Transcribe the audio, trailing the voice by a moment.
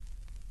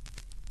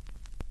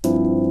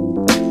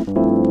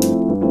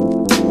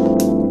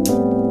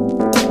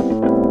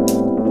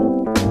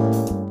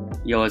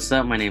Yo, what's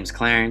up? My name's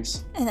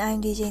Clarence, And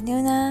I'm DJ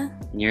Nuna,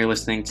 and you're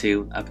listening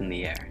to Up in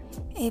the Air.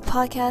 a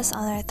podcast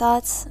on our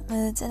thoughts,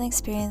 moods, and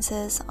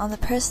experiences on the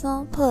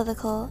personal,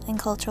 political, and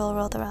cultural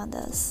world around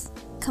us.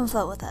 Come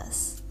float with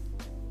us.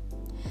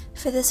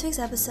 For this week's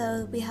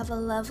episode, we have a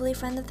lovely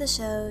friend of the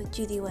show,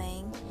 Judie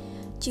Wang.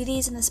 Judie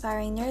is an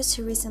aspiring nurse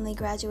who recently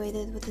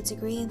graduated with a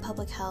degree in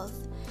public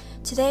health.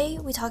 Today,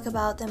 we talk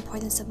about the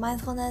importance of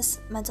mindfulness,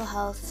 mental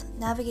health,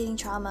 navigating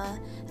trauma,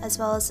 as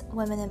well as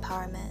women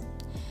empowerment.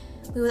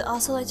 We would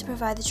also like to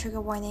provide the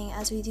trigger warning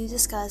as we do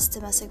discuss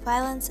domestic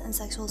violence and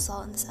sexual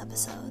assault in this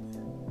episode.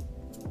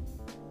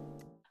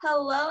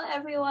 Hello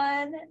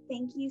everyone,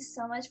 thank you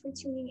so much for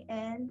tuning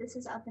in. This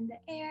is Up in the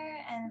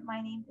Air and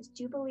my name is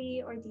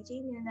Jubilee or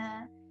DJ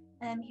Nuna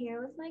and I'm here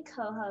with my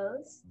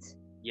co-host.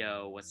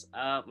 Yo, what's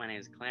up? My name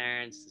is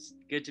Clarence. It's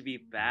good to be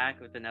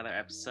back with another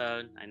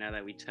episode. I know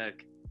that we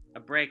took a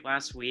break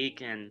last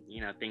week and,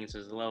 things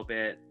was a little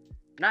bit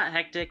not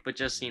hectic, but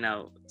just,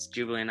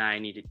 Jubilee and I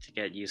needed to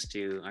get used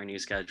to our new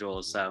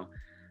schedule. So,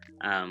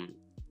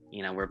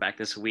 we're back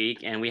this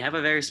week and we have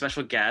a very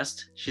special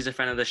guest. She's a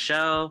friend of the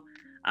show.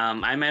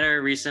 I met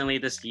her recently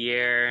this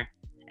year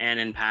and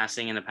in the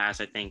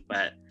past, I think,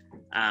 but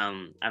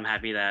I'm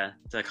happy to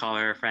call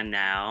her a friend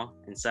now.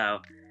 And so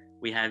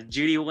we have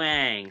Judie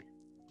Wang.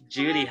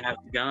 Judie, how's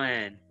it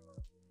going?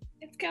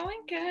 It's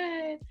going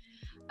good.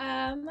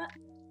 I'm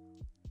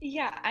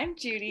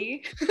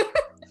Judie.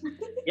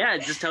 Yeah,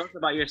 just tell us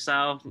about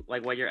yourself,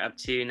 like what you're up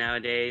to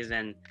nowadays,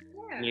 and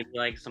maybe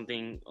like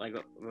something like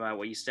about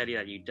what you study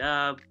that you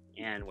dub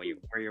and where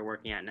you're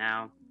working at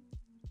now.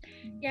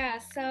 Yeah,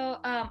 so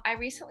I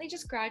recently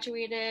just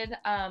graduated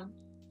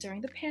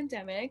during the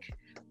pandemic.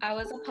 I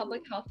was a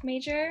public health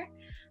major,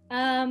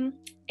 and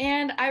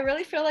I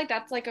really feel like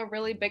that's like a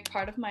really big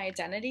part of my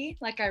identity.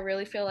 Like I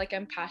really feel like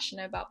I'm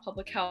passionate about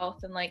public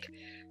health and like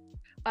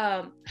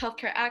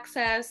healthcare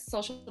access,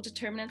 social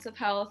determinants of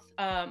health.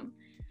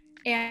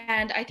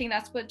 And I think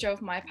that's what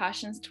drove my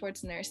passions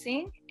towards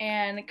nursing.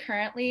 And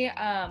currently,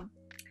 I'm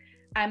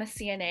a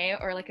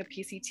CNA or like a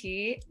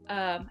PCT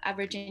at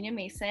Virginia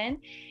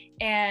Mason.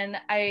 And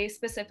I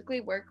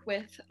specifically work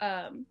with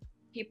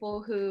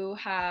people who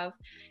have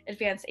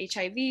advanced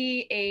HIV,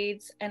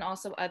 AIDS, and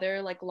also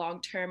other like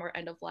long-term or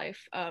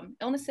end-of-life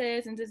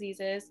illnesses and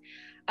diseases.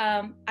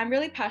 I'm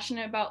really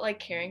passionate about like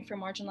caring for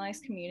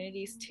marginalized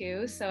communities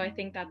too. So I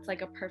think that's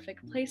like a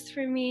perfect place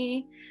for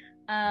me.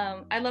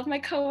 I love my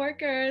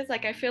coworkers.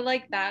 Like I feel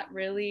like that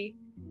really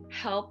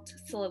helped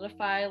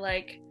solidify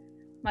like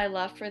my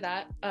love for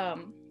that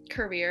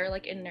career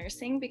like in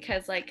nursing,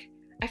 because like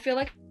I feel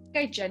like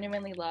I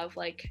genuinely love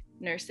like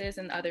nurses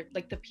and other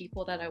like the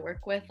people that I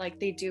work with. Like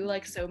they do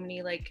like so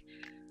many like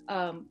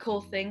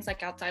cool things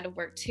like outside of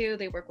work too.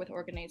 They work with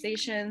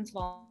organizations,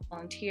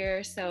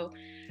 volunteer. So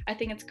I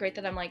think it's great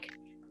that I'm like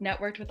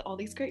networked with all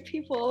these great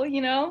people,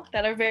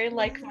 that are very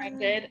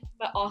like-minded,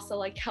 but also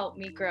like help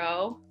me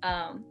grow.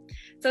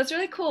 So it's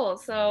really cool.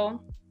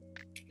 So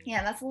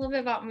yeah, that's a little bit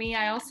about me.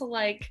 I also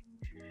like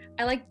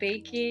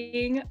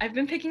baking. I've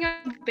been picking up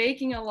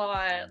baking a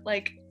lot.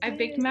 Like I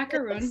baked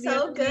macaroons.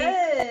 So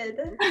good.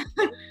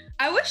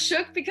 I was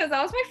shook because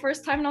that was my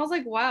first time and I was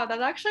like, wow,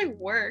 that actually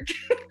worked.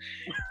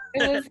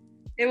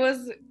 it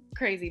was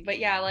crazy. But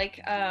yeah,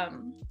 like I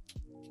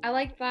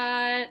like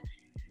that.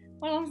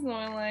 What else do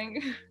I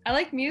like? I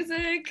like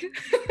music.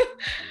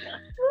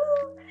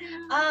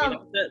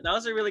 That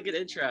was a really good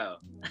intro.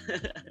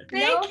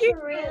 Thank you.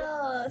 For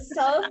real.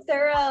 So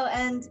thorough.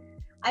 And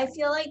I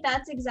feel like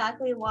that's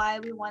exactly why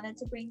we wanted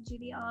to bring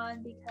Judie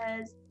on,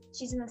 because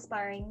she's an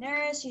aspiring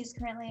nurse. She's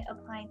currently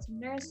applying to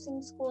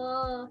nursing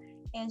school,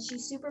 and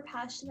she's super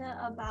passionate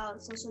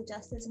about social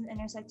justice and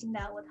intersecting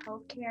that with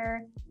healthcare.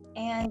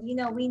 And,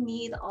 we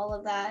need all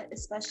of that,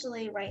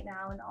 especially right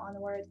now and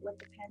onward with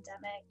the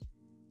pandemic.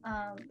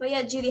 But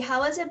yeah, Judie,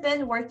 how has it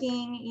been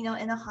working,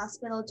 in a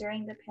hospital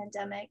during the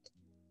pandemic?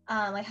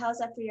 Like, how's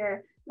that for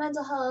your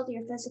mental health,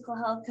 your physical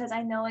health? Because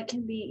I know it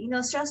can be,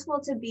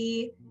 stressful to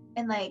be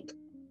in like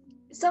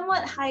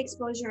somewhat high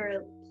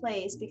exposure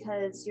place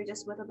because you're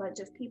just with a bunch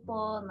of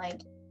people and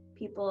like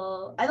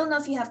people. I don't know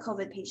if you have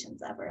COVID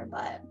patients ever,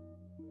 but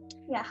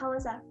yeah, how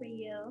is that for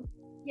you?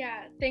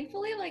 Yeah,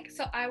 thankfully,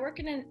 so I work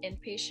in an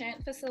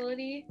inpatient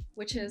facility,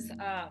 which has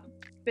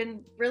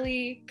been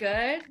really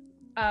good.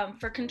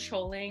 For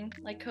controlling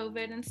like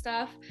COVID and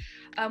stuff.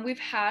 We've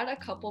had a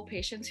couple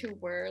patients who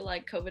were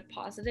like COVID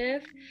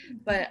positive,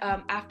 but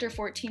after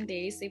 14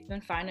 days, they've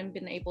been fine and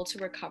been able to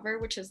recover,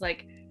 which is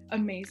like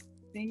amazing,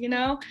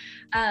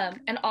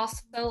 and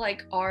also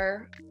like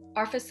our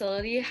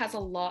facility has a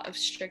lot of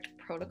strict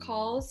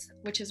protocols,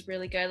 which is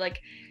really good. Like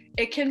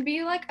it can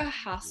be like a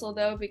hassle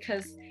though,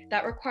 because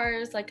that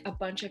requires like a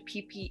bunch of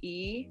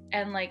PPE,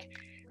 and like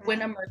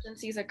when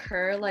emergencies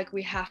occur, like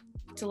we have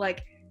to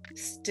like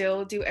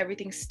still do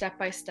everything step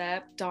by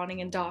step,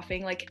 donning and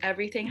doffing, like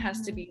everything has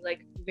to be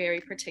like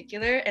very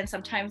particular, and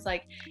sometimes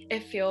like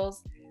it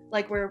feels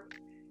like we're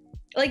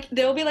like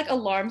there'll be like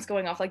alarms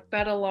going off, like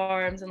bed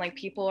alarms, and like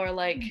people are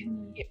like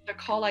their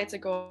call lights are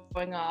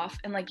going off,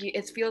 and like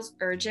it feels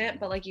urgent,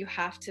 but like you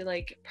have to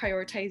like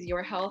prioritize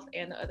your health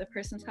and the other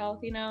person's health,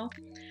 you know.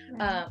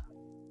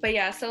 But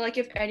yeah, so like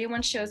if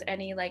anyone shows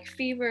any like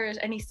fevers,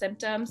 any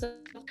symptoms of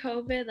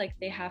COVID, like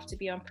they have to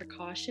be on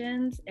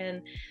precautions.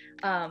 And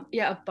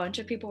yeah, a bunch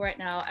of people right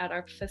now at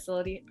our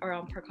facility are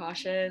on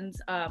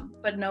precautions,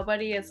 but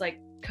nobody is like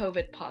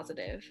COVID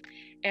positive.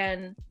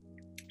 And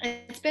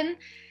it's been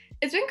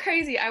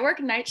crazy. I work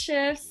night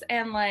shifts,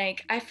 and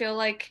like I feel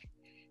like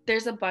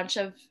there's a bunch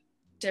of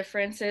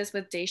differences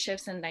with day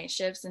shifts and night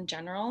shifts in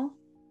general.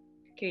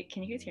 Okay,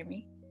 can you guys hear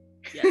me?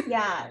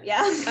 Yeah.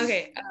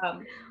 Okay.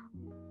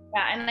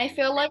 Yeah, and I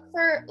feel like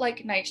for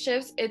like night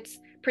shifts, it's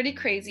pretty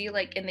crazy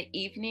like in the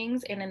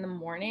evenings and in the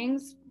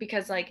mornings,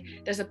 because like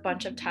there's a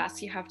bunch of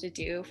tasks you have to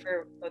do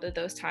for both of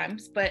those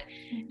times. But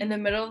in the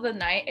middle of the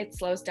night, it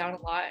slows down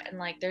a lot, and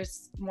like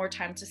there's more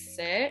time to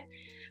sit.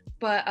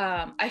 But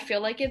I feel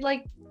like it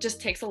like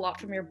just takes a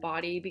lot from your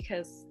body,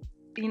 because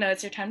you know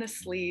it's your time to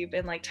sleep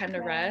and like time to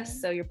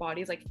rest, so your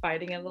body's like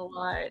fighting it a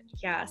lot.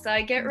 Yeah, so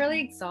I get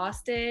really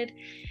exhausted,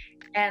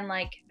 and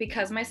like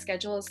because my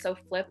schedule is so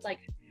flipped, like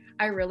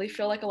I really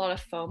feel like a lot of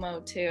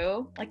FOMO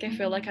too. Like I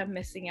feel like I'm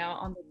missing out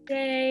on the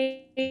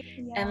day,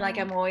 and like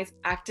I'm always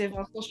active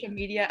on social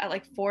media at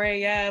like 4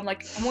 a.m.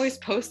 Like I'm always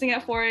posting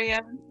at 4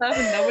 a.m. and stuff,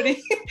 and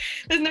there's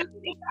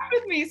nobody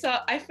with me. So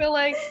I feel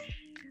like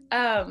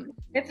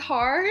it's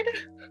hard.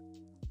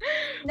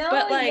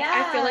 But like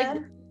I feel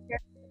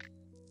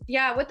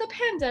like with the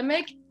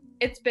pandemic,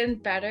 it's been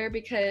better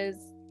because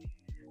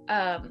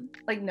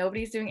like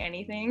nobody's doing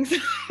anything,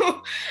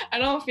 so I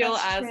don't feel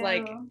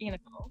like, you know,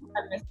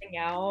 I'm missing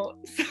out.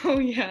 So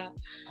yeah.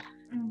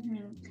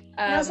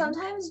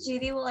 Sometimes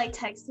Judie will like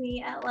text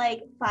me at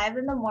like 5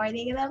 in the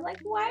morning, and I'm like,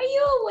 why are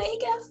you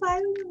awake at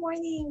 5 in the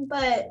morning?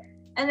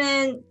 And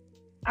then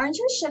aren't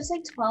your shifts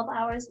like 12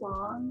 hours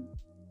long?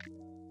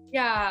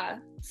 Yeah,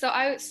 so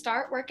I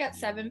start work at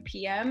 7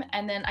 p.m.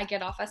 and then I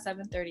get off at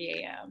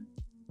 7:30 a.m.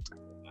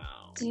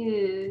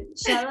 Dude,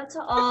 shout out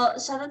to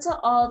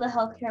all the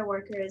healthcare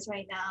workers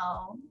right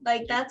now.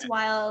 Like that's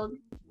wild.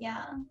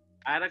 Yeah.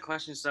 I had a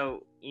question.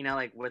 So, you know,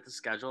 like with the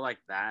schedule like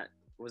that,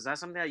 was that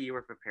something that you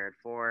were prepared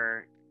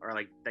for, or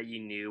like that you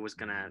knew was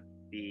gonna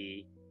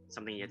be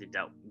something you had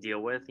to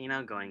deal with, you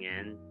know, going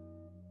in?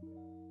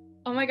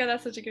 Oh my God,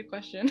 that's such a good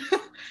question.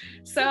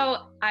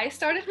 So I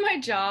started my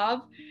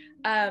job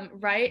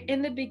right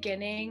in the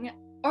beginning,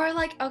 or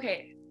like,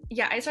 okay,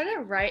 yeah, I started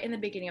right in the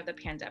beginning of the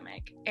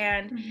pandemic,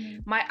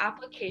 and my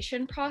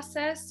application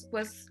process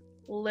was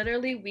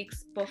literally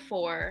weeks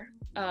before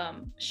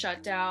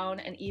shutdown,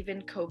 and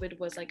even COVID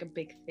was like a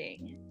big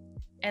thing.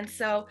 And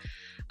so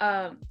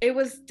it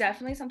was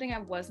definitely something I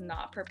was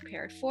not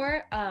prepared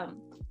for.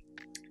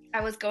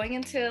 I was going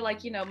into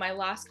like, you know, my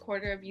last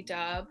quarter of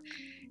UW,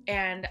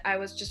 and I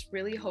was just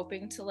really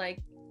hoping to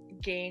like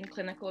gain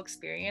clinical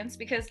experience,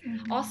 because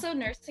also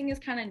nursing is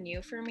kind of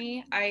new for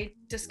me. I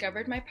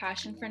discovered my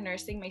passion for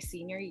nursing my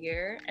senior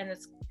year, and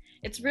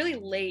it's really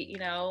late, you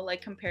know,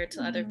 like compared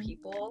to other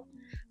people,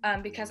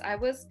 because I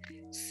was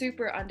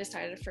super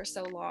undecided for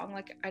so long.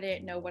 Like I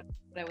didn't know what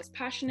I was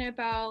passionate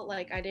about.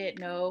 Like I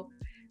didn't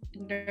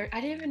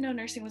even know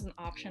nursing was an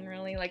option,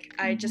 really. Like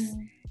I just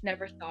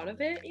never thought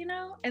of it, you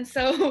know. And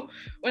so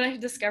when I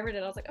discovered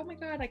it, I was like, oh my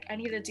God, like I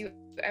need to do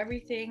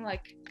everything.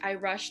 Like I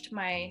rushed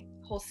my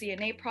whole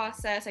CNA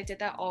process. I did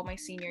that all my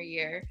senior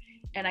year,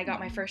 and I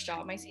got my first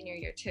job my senior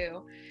year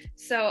too.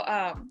 So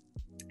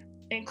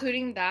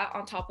including that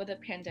on top of the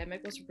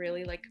pandemic was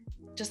really like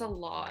just a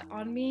lot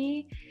on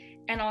me.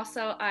 And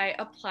also I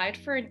applied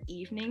for an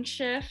evening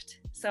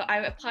shift. So I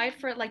applied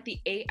for like the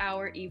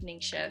 8-hour evening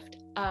shift.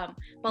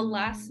 But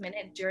last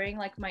minute during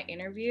like my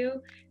interview,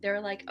 they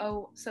were like,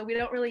 oh, so we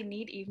don't really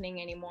need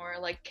evening anymore.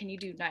 Like, can you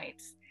do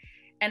nights?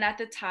 And at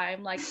the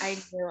time, like I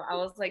knew, I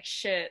was like,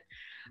 shit.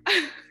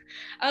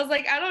 I was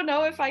like, I don't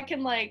know if I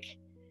can I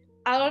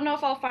don't know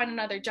if I'll find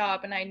another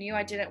job. And I knew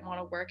I didn't want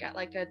to work at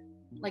like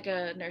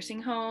a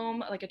nursing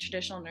home, like a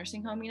traditional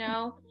nursing home, you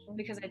know,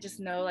 because I just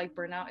know like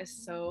burnout is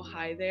so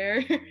high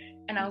there.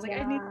 And I was like,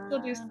 I need to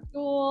still do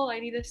school. I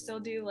need to still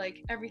do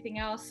like everything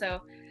else.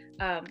 So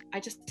I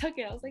just took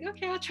it. I was like,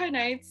 okay, I'll try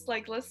nights.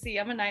 Like, let's see,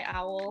 I'm a night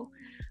owl.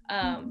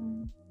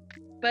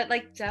 But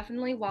like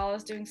definitely while I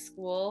was doing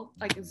school,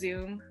 like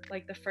Zoom,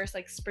 like the first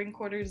like spring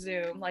quarter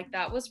Zoom, like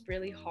that was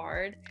really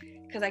hard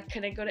because I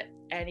couldn't go to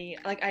any,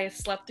 like I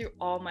slept through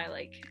all my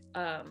like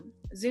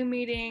Zoom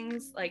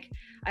meetings. Like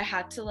I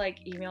had to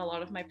like email a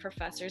lot of my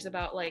professors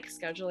about like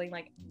scheduling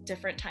like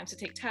different times to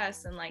take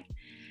tests, and like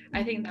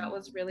I think that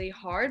was really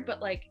hard,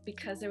 but like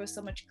because there was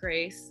so much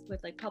grace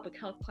with like public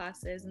health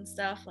classes and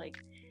stuff, like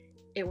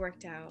it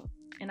worked out.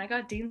 And I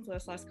got Dean's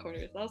List last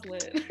quarter, so that was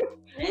lit.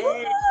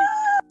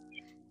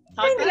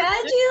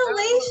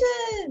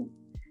 Congratulations!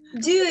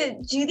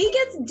 Dude, Judie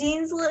gets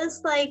Dean's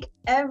List like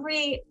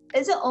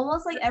is it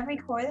almost like every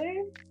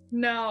quarter?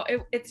 No,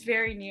 it's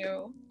very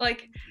new.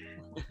 Like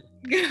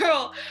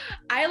Girl,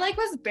 I like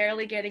was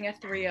barely getting a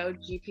 3.0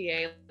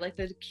 GPA, like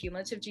the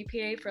cumulative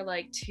GPA for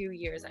like 2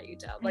 years at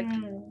UW. Like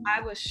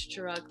I was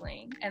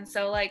struggling. And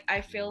so like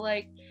I feel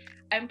like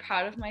I'm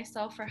proud of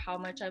myself for how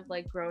much I've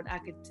like grown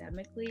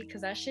academically,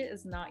 because that shit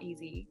is not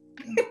easy.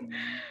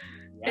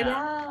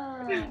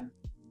 Yeah.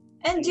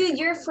 And dude,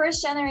 you're a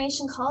first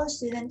generation college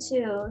student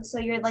too. So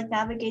you're like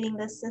navigating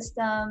the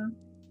system.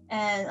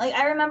 And like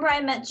I remember I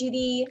met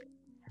Judie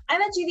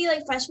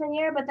like freshman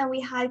year, but then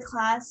we had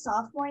class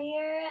sophomore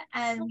year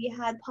and we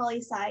had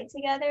poli-sci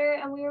together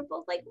and we were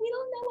both like, we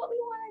don't know what we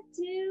want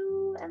to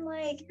do. And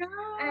like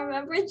I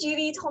remember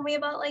Judie told me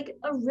about like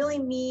a really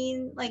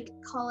mean like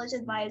college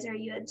advisor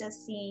you had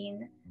just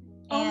seen.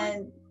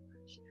 And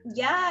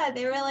yeah,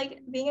 they were like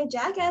being a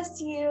jackass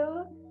to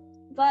you.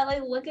 But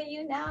like look at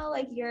you now,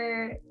 like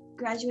you're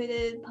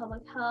graduated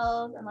public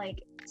health and like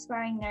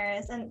aspiring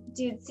nurse. And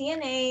dude,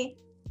 CNA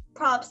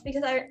props,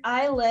 because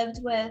I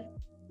lived with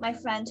my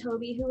friend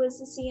Toby, who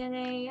was a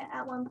CNA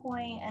at one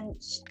point,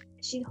 and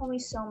she told me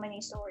so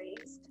many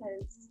stories,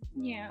 because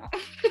yeah,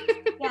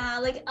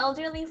 like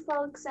elderly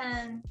folks,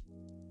 and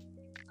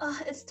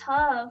it's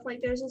tough.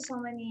 Like there's just so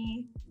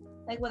many,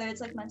 like whether it's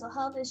like mental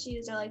health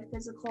issues or like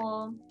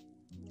physical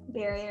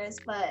barriers.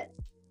 But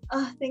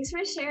thanks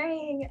for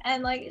sharing,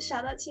 and like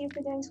shout out to you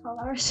for doing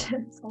 12-hour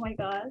shifts. Oh my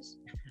gosh.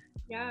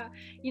 Yeah,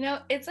 you know,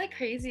 it's like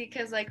crazy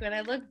because like when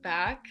I look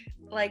back,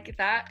 like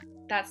that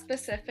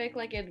specific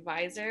like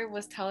advisor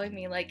was telling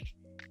me like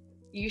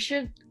you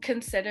should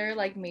consider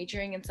like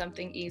majoring in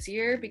something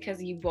easier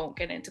because you won't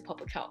get into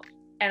public health.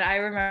 And I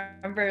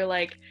remember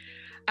like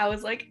I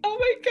was like, oh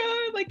my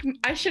god, like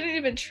I shouldn't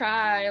even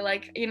try,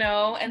 like, you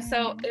know. And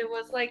so it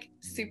was like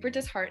super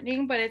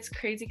disheartening, but it's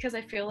crazy because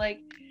I feel like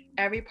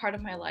every part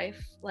of my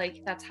life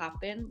like that's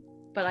happened,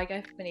 but like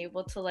I've been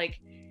able to like,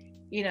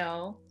 you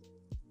know,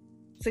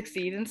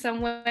 succeed in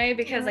some way,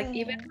 because like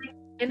even like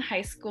in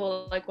high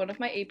school, like one of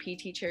my AP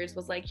teachers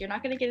was like, you're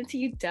not gonna get into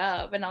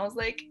UW, and I was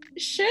like,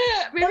 shit,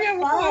 maybe I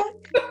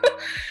won't.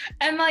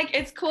 And like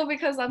it's cool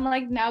because I'm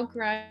like now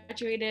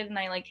graduated, and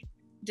I like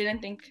didn't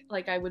think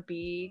like I would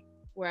be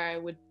where I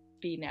would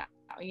be now,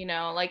 you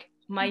know, like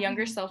my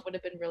younger self would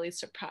have been really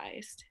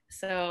surprised.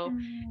 So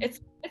it's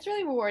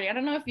really rewarding. I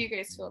don't know if you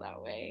guys feel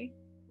that way.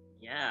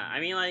 Yeah, I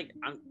mean, like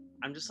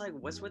I'm just like,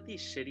 what's with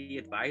these shitty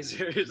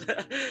advisors?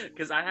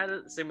 Because I had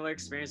a similar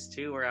experience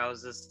too, where I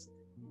was just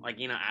like,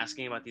 you know,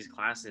 asking about these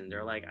classes, and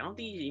they're like, I don't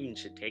think you even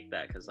should take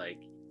that because like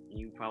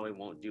you probably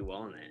won't do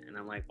well in it. And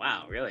I'm like,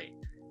 wow, really?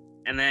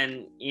 And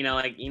then, you know,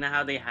 like, you know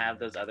how they have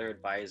those other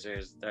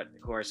advisors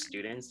who are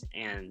students,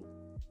 and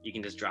you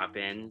can just drop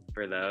in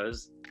for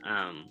those.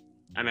 I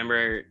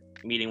remember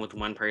meeting with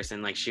one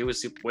person, like she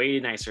was way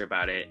nicer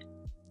about it,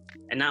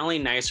 and not only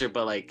nicer,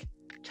 but like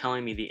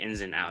telling me the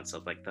ins and outs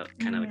of like the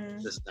kind of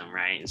like system,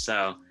 right? And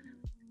so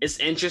it's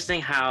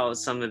interesting how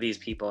some of these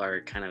people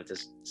are kind of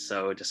just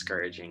so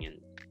discouraging. And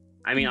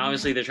I mean,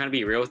 obviously they're trying to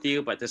be real with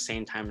you, but at the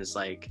same time it's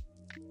like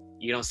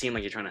you don't seem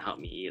like you're trying to help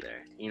me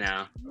either, you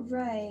know?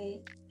 Right.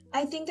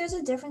 I think there's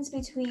a difference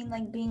between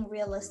like being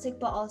realistic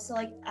but also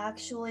like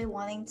actually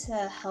wanting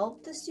to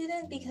help the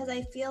student, because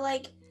I feel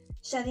like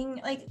shedding,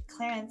 like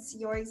Clarence,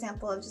 your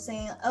example of just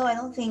saying, oh, I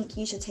don't think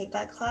you should take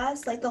that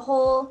class, like the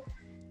whole,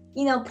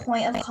 you know,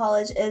 point of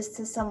college is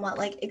to somewhat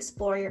like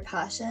explore your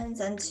passions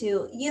and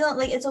to, you know,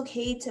 like it's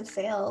okay to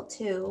fail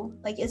too.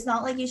 Like it's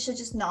not like you should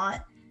just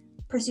not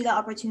pursue that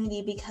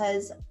opportunity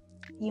because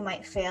you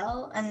might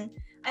fail. And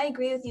I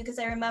agree with you, because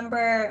I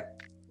remember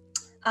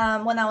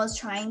when I was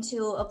trying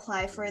to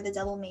apply for the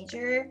double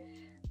major,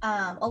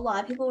 a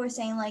lot of people were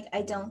saying like,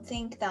 I don't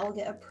think that will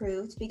get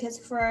approved, because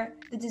for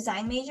the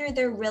design major,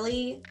 they're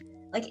really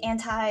like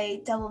anti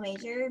double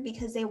major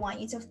because they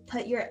want you to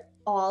put your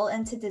all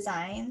into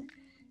design.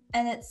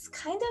 And it's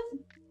kind of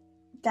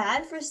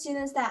bad for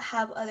students that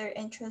have other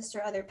interests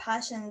or other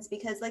passions,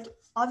 because like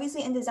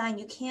obviously in design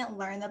you can't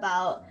learn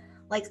about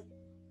like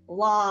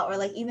law or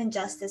like even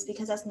justice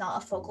because that's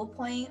not a focal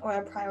point or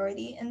a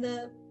priority in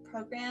the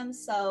program.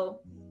 So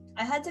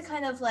I had to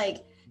kind of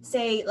like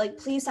say like,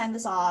 please sign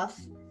this off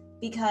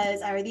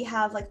because I already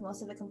have like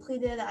most of it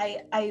completed.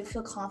 I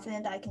feel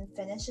confident that I can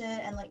finish it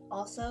and like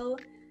also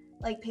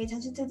like pay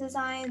attention to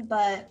design.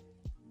 But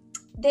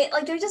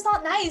they're just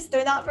not nice.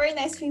 They're not very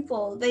nice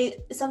people.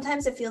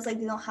 Sometimes it feels like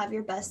they don't have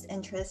your best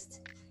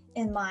interest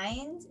in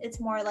mind. It's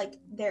more like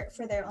they're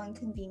for their own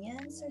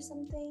convenience or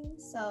something.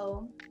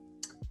 So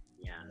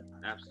yeah,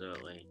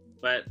 absolutely.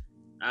 But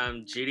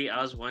Judie,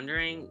 I was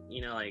wondering,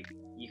 you know, like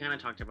you kind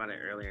of talked about it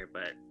earlier,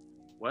 but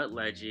what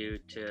led you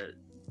to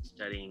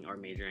studying or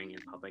majoring in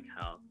public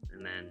health?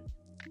 And then,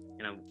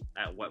 you know,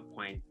 at what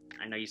point,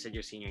 I know you said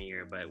your senior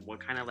year, but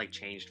what kind of like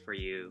changed for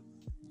you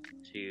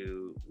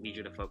to lead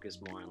you to focus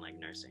more on like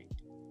nursing?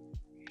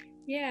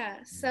 Yeah,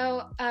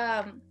 so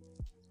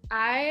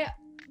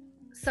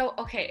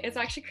okay, it's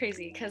actually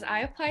crazy because I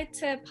applied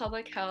to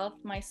public health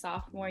my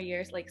sophomore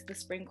year, like the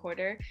spring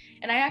quarter,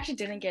 and I actually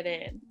didn't get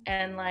in.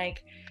 And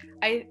like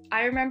I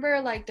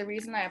remember like the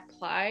reason I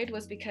applied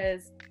was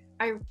because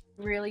I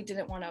really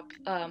didn't want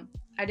to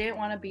I didn't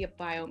want to be a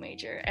bio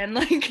major, and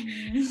like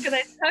because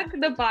I took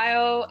the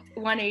bio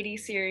 180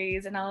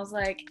 series, and I was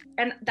like,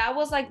 and that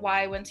was like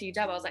why I went to UW.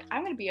 I was like,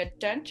 I'm gonna be a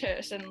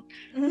dentist and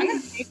I'm gonna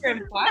major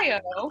in bio.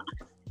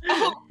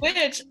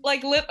 Which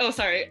like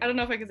sorry, I don't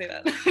know if I can say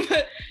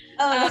that.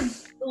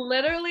 But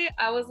literally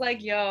I was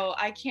like, yo,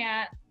 I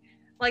can't,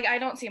 like, I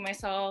don't see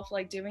myself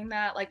like doing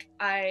that. Like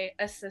I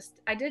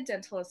did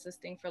dental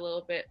assisting for a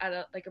little bit at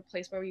a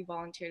place where we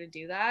volunteered to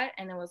do that,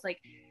 and it was like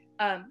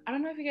I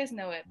don't know if you guys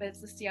know it, but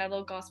it's the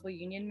Seattle Gospel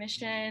Union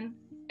Mission,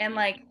 and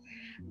like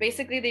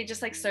basically they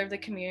just like serve the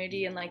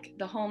community and like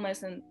the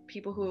homeless and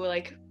people who are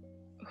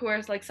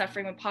like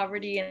suffering with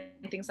poverty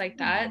and things like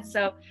that.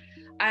 So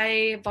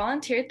I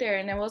volunteered there,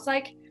 and it was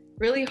like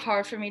really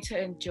hard for me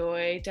to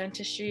enjoy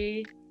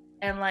dentistry.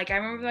 And like I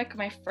remember like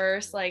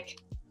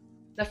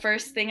the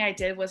first thing I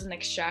did was an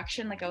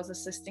extraction. Like I was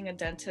assisting a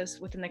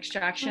dentist with an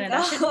extraction, and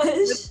that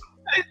shit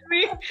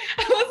me.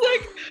 I was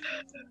like,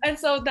 and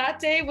so that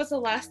day was the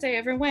last day I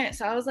ever went.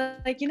 So I was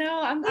like, you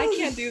know, I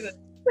can't do this.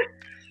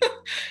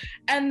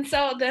 And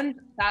so then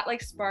that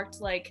like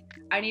sparked like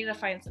I need to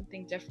find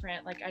something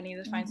different. Like I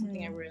need to find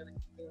something I really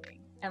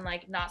doing, and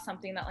like not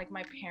something that like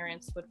my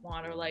parents would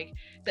want, or like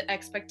the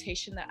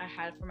expectation that I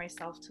had for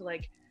myself to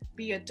like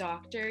be a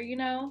doctor, you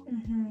know.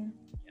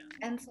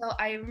 And so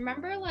I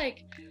remember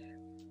like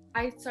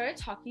I started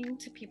talking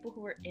to people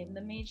who were in the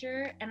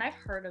major, and I've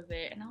heard of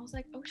it, and I was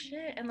like, oh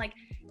shit. And like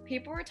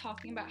people were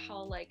talking about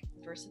how like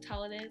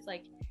versatile it is.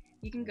 Like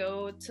you can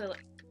go to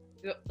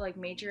like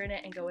major in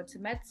it and go into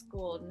med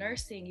school,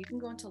 nursing, you can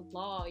go into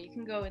law, you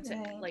can go into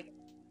like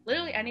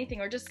literally anything,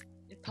 or just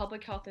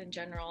public health in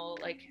general,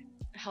 like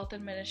health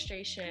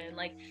administration.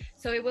 Like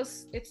so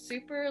it's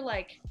super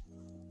like,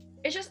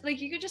 it's just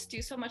like you could just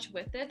do so much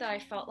with it that I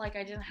felt like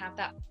I didn't have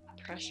that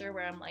pressure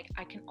where I'm like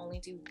I can only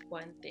do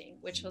one thing,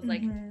 which was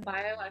like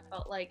bio. I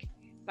felt like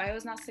bio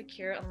is not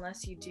secure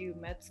unless you do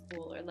med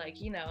school, or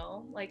like, you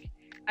know, like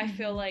I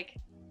feel like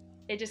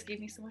it just gave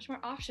me so much more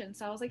options.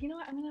 So I was like, you know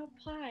what, I'm gonna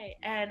apply.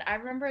 And I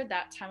remember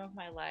that time of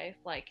my life,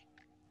 like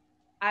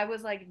I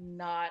was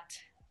not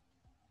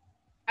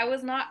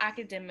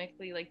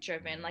academically like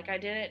driven. Like I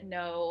didn't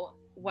know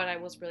what I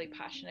was really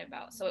passionate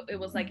about. So it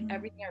was like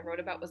everything I wrote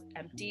about was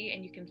empty,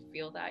 and you can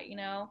feel that, you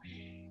know.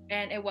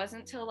 And it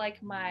wasn't till like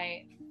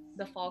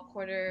the fall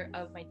quarter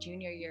of my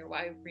junior year where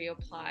I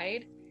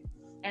reapplied,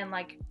 and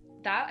like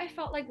that I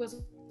felt like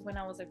was when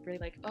I was like really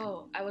like,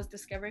 oh, I was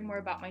discovering more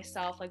about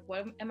myself. Like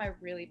what am I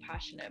really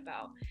passionate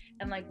about,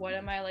 and like what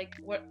am I like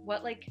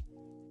what like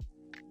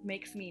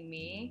makes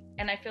me.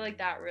 And I feel like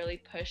that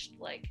really pushed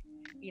like,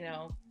 you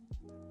know,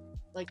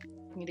 like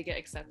me to get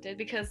accepted,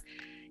 because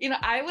you know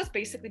I was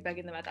basically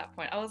begging them at that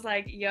point. I was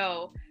like,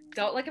 yo,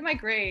 don't look at my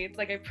grades,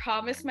 like I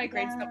promise my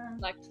grades don't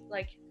reflect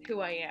like who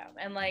I am.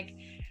 And like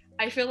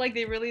I feel like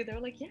they're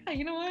like, yeah,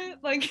 you know what,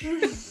 like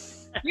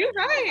you're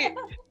right.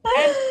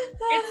 And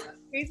it's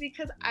crazy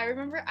because I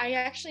remember I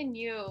actually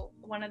knew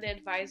one of the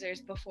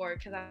advisors before,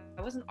 because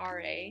I was an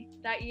RA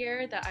that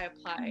year that I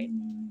applied,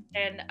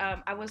 and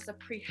I was the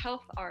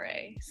pre-health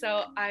RA.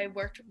 So I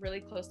worked really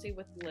closely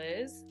with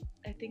Liz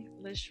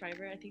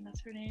Schreiber, I think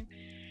that's her name.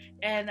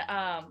 And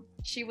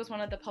she was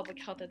one of the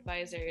public health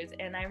advisors,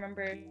 and I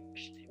remember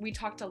we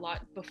talked a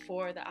lot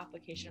before the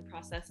application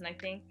process, and I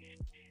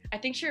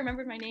think she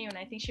remembered my name, and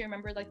I think she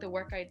remembered like the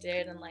work I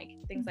did and like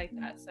things like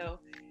that. So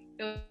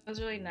it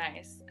was really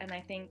nice, and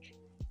I think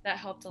that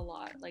helped a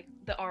lot. Like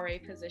the RA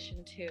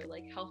position too,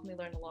 like helped me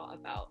learn a lot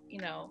about, you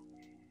know,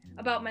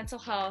 about mental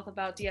health,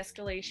 about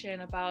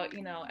de-escalation, about,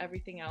 you know,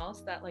 everything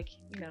else that like,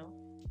 you know,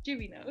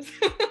 Juvie knows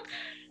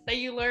that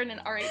you learn in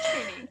RA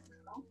training.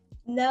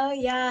 No,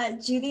 yeah,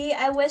 Judie,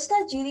 I wish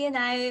that Judie and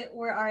I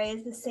were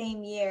RAs the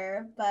same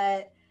year,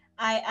 but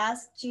I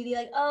asked Judie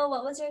like, oh,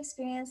 what was your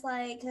experience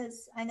like?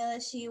 Because I know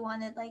that she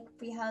wanted like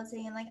free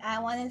housing, and like I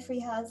wanted free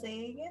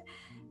housing.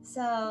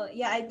 So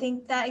yeah, I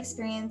think that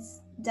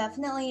experience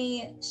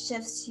definitely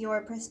shifts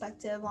your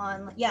perspective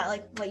on, yeah,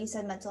 like what you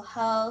said, mental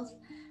health.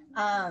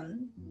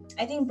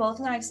 I think both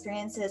in our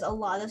experiences, a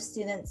lot of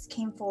students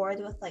came forward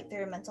with like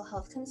their mental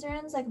health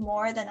concerns, like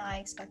more than I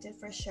expected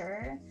for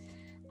sure.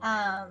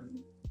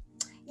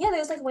 Yeah,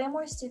 there's like way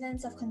more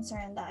students of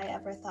concern that I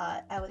ever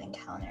thought I would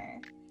encounter.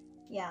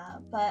 Yeah,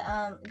 but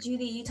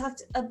Judie, you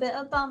talked a bit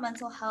about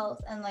mental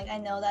health, and like I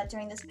know that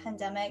during this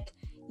pandemic,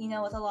 you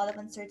know, with a lot of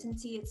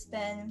uncertainty, it's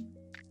been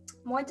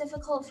more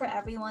difficult for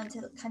everyone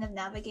to kind of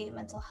navigate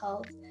mental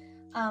health.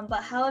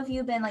 But how have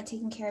you been like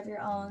taking care of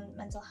your own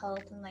mental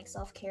health and like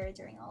self-care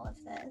during all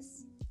of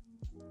this?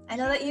 I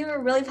know that you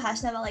were really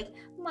passionate about like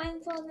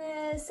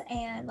mindfulness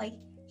and like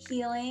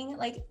healing.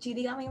 Like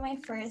Judie got me my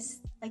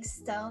first like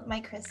stone, my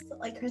crystal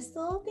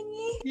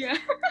thingy. Yeah.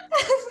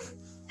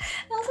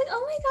 I was like,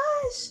 oh my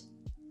gosh.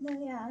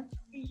 No, yeah.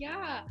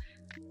 Yeah.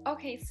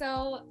 Okay,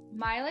 so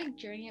my like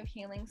journey of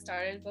healing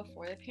started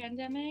before the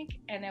pandemic,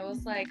 and it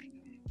was like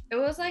it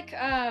was like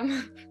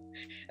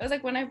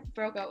when I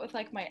broke up with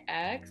like my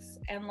ex,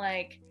 and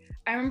like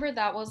I remember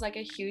that was like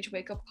a huge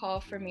wake up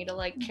call for me to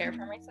like care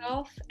for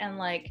myself and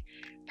like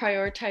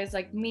prioritize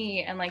like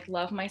me and like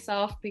love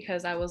myself,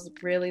 because I was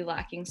really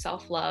lacking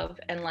self-love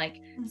and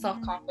like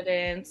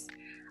self-confidence.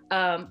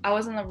 I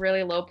was in a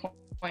really low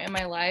point in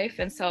my life,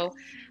 and so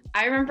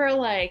I remember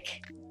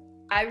like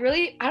I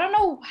don't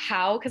know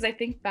how, because I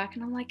think back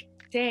and I'm like,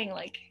 dang,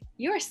 like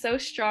you are so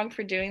strong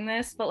for doing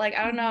this, but like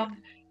I don't know,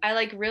 I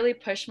like really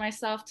pushed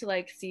myself to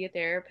like see a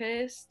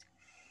therapist,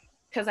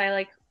 because I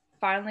like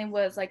finally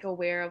was like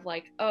aware of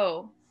like,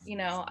 oh, you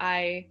know,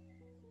 I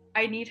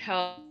need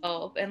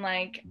help, and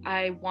like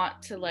I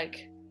want to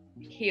like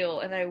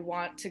heal, and I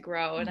want to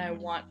grow, and I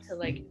want to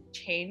like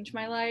change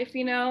my life,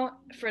 you know,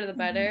 for the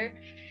better.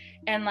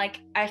 And like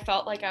I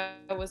felt like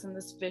I was in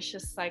this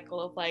vicious cycle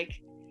of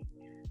like,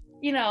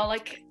 you know,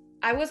 like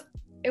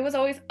it was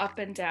always up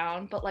and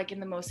down, but like in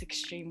the most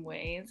extreme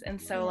ways. And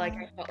so like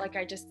I felt like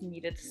I just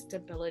needed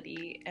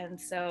stability, and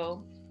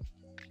so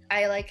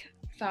I like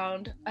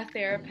found a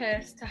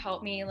therapist to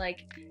help me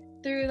like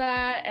through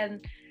that,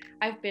 and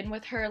I've been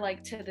with her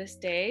like to this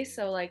day.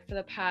 So like for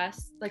the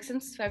past like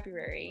since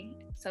February,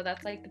 so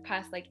that's like the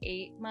past like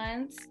 8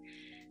 months.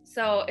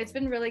 So it's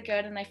been really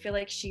good, and I feel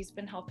like she's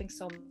been helping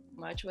so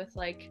much with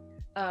like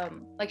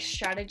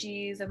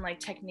strategies and like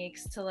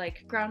techniques to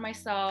like ground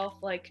myself,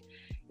 like,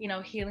 you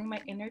know, healing my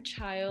inner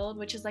child,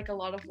 which is like a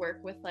lot of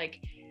work with like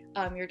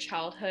your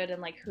childhood,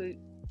 and like who,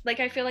 like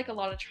I feel like a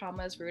lot of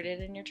trauma is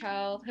rooted in your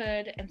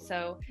childhood, and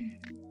so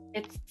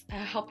it's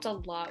helped a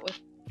lot with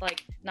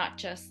like not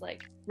just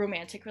like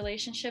romantic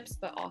relationships,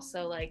 but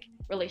also like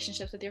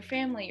relationships with your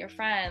family, your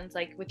friends,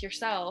 like with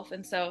yourself.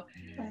 And so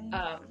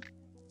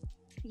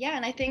yeah,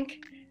 and I think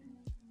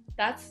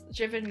that's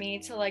driven me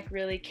to like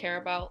really care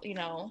about, you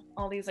know,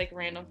 all these like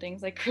random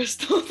things like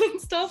crystals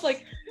and stuff.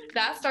 Like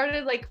that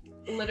started like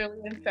literally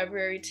in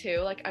February too.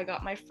 Like I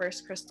got my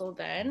first crystal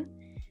then.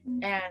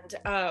 And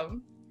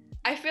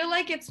I feel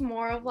like it's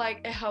more of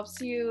like it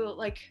helps you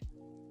like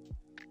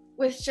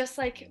with just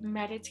like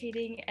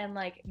meditating and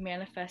like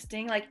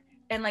manifesting, like,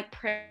 and like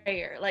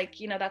prayer, like,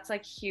 you know, that's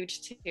like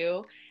huge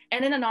too,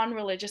 and in a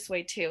non-religious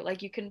way too.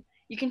 Like you can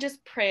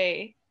just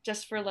pray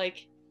just for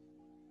like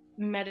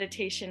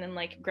meditation and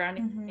like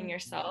grounding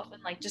yourself,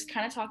 and like just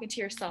kind of talking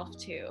to yourself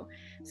too.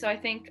 So I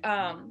think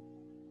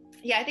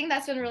yeah, I think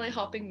that's been really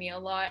helping me a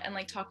lot. And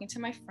like talking to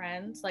my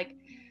friends, like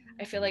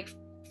I feel like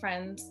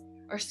friends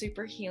are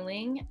super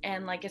healing,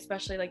 and like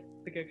especially like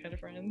the good kind of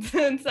friends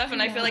and stuff.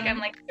 And I feel like I'm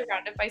like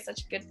surrounded by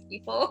such good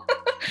people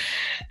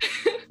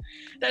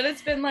that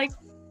it's been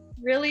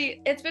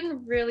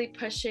really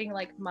pushing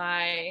like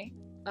my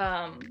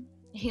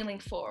healing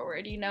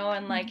forward, you know.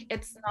 And like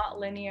it's not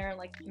linear,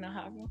 like, you know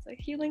how everyone's like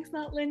healing's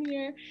not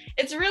linear.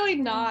 It's really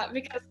not,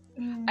 because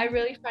I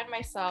really find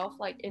myself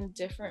like in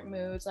different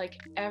moods like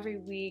every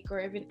week or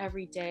even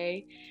every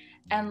day.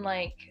 And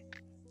like,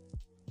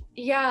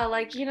 yeah,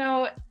 like, you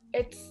know,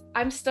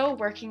 I'm still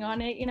working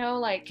on it, you know,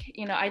 like,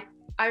 you know,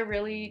 I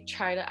really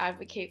try to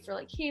advocate for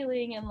like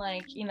healing and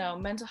like, you know,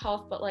 mental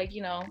health, but like,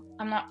 you know,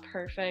 I'm not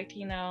perfect,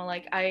 you know,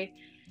 like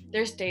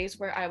there's days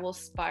where I will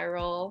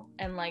spiral,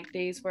 and like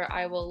days where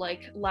I will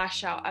like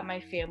lash out at my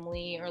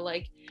family, or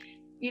like,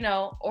 you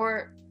know,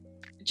 or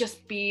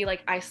just be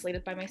like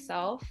isolated by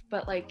myself.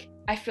 But like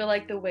I feel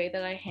like the way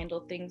that I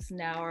handle things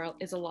now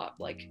is a lot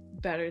like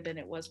better than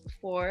it was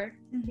before,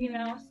 you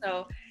know.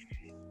 So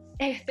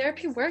hey,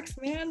 therapy works,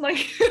 man.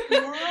 Like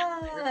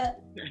Yeah.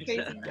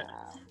 crazy.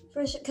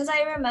 For sure, because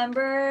I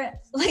remember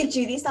like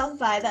Judy stopped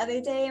by the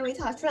other day and we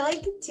talked for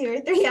like 2 or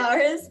 3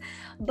 hours.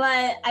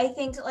 But I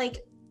think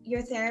like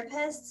your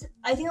therapist,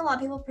 I think a lot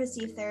of people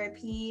perceive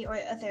therapy or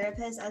a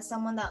therapist as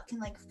someone that can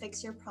like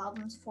fix your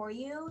problems for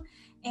you,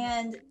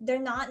 and they're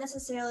not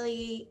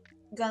necessarily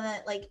gonna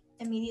like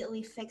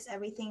immediately fix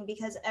everything,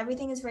 because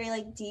everything is very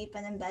like deep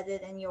and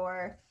embedded in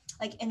your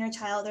like inner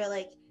child or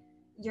like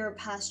your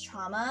past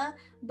trauma.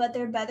 But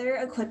they're better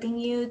equipping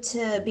you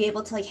to be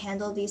able to like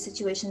handle these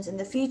situations in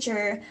the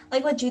future.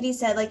 Like what Judy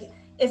said, like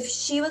if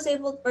she was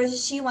able, or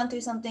she went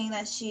through something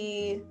that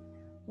she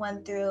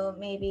went through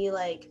maybe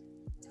like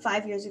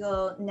 5 years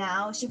ago,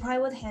 now she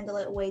probably would handle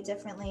it way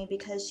differently,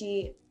 because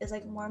she is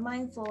like more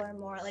mindful or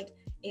more like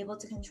able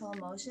to control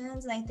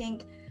emotions. And I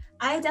think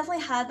I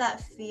definitely had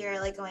that fear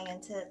like going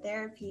into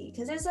therapy,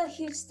 because there's a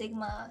huge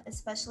stigma,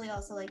 especially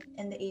also like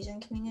in the Asian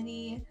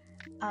community.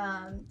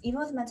 Even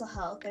with mental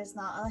health, there's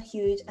not a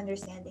huge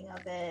understanding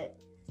of it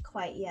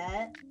quite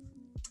yet.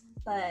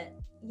 But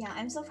yeah,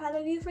 I'm so proud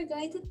of you for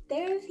going to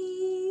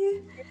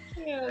therapy.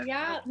 Thank you.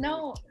 Yeah,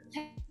 no,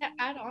 to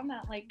add on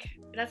that, like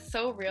that's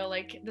so real,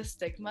 like the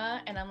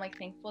stigma. And I'm like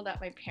thankful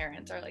that my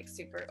parents are like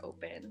super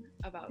open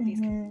about these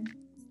things.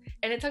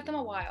 And it took them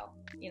a while,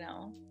 you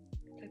know.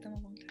 It took them a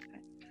long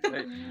time.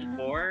 But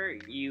before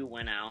you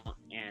went out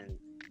and,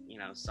 you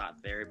know, sought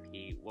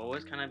therapy, what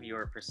was kind of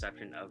your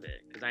perception of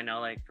it? Because I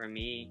know like for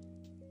me,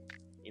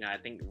 you know, I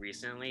think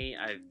recently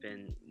I've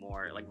been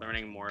more like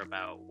learning more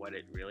about what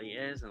it really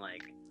is and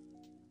like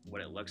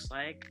what it looks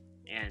like.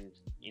 And,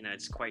 you know,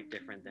 it's quite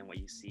different than what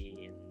you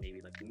see in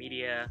maybe like the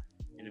media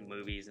and in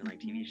movies and like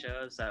TV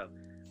shows. So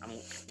I'm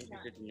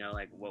interested to know,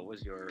 like, what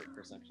was your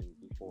perception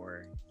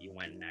before you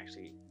went and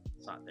actually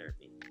sought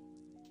therapy?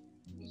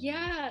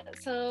 Yeah,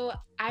 so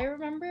I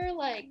remember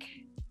like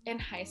in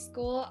high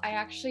school, I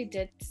actually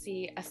did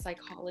see a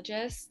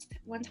psychologist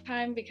one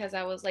time because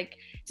I was like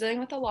dealing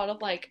with a lot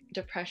of like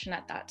depression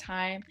at that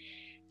time.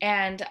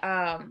 And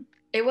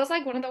it was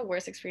like one of the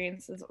worst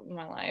experiences of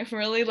my life,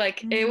 really.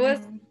 Like it was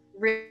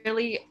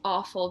really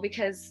awful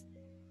because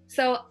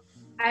so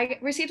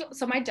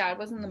so my dad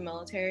was in the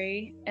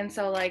military, and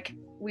so like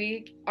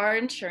our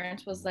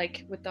insurance was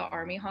like with the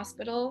army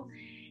hospital,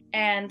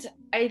 and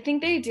I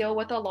think they deal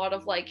with a lot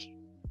of like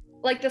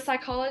the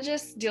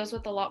psychologist deals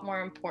with a lot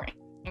more important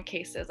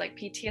cases like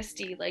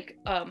PTSD, like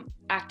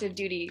active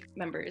duty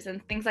members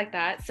and things like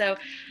that. So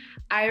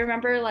I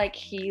remember like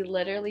he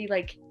literally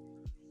like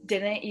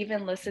didn't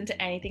even listen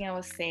to anything I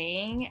was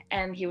saying,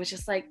 and he was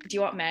just like, do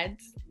you want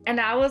meds? And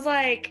I was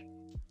like,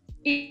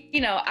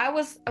 I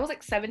was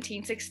like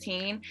 17,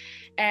 16,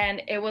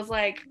 and it was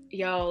like,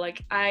 yo,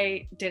 like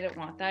I didn't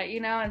want that,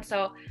 and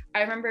so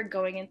I remember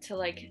going into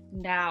like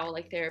now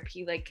like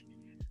therapy, like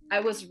I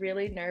was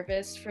really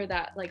nervous for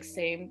that like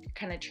same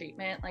kind of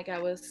treatment. Like I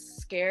was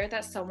scared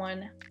that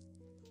someone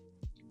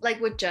like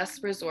would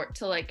just resort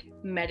to like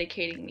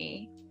medicating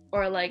me,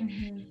 or like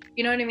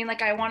you know what I mean?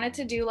 Like I wanted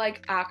to do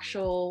like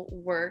actual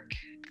work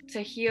to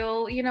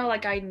heal,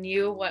 like I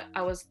knew what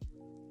I was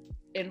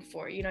in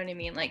for, you know what I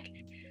mean? Like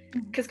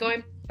because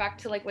going back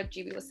to like what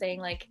Judie was saying,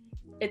 like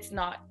it's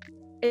not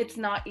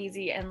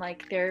easy, and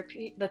like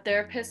the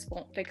therapist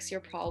won't fix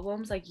your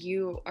problems, like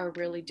you are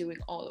really doing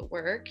all the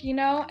work,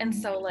 and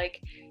so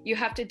like you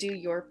have to do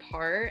your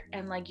part,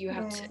 and like you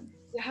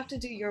have to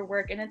do your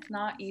work, and it's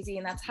not easy,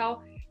 and that's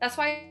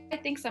why I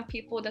think some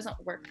people it doesn't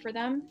work for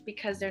them,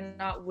 because they're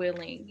not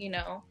willing,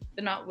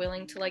 they're not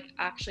willing to like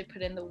actually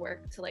put in the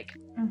work to like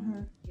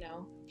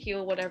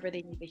heal whatever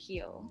they need to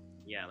heal.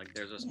 Yeah, like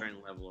there's a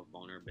certain level of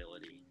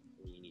vulnerability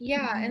you need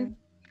yeah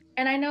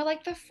and I know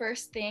like the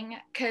first thing,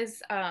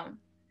 because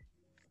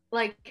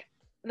like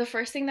the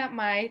first thing that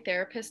my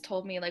therapist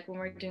told me like when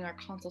we're doing our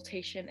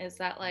consultation is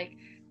that like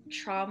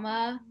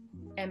trauma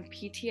and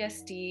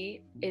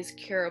PTSD is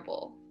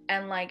curable,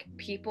 and like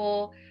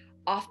people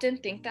often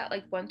think that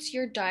like once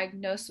you're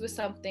diagnosed with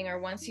something, or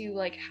once you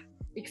like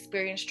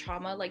experience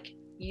trauma, like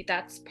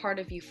that's part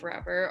of you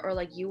forever, or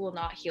like you will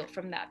not heal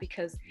from that,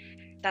 because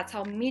that's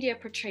how media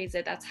portrays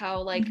it, that's how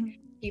like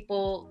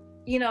people,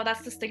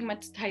 that's the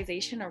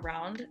stigmatization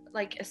around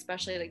like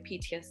especially like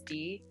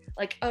PTSD,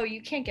 like, oh,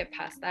 you can't get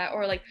past that,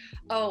 or like,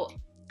 oh,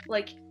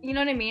 like, you know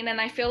what I mean? And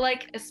I feel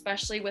like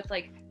especially with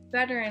like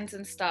veterans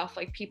and stuff,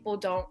 like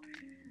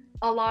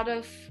a lot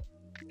of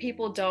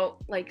people don't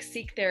like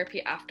seek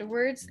therapy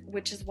afterwards,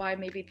 which is why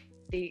maybe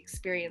they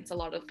experience a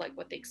lot of like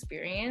what they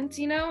experience,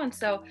 and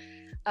so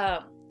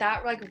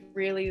that like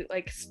really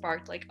like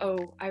sparked like,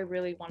 oh, I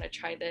really want to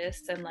try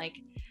this. And like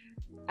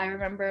I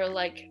remember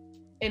like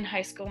in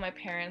high school my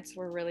parents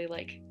were really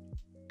like,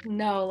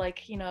 no,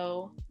 like,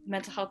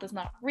 mental health is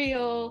not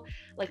real,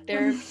 like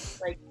they're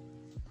like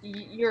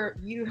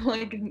you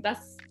like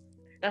that's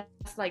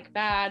like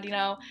bad,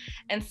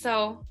 and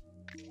so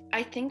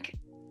I think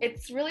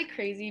it's really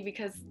crazy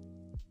because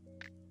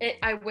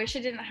I wish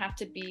it didn't have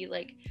to be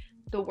like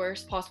the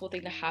worst possible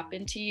thing to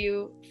happen to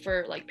you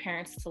for like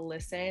parents to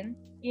listen,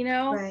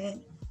 Right.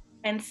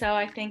 And so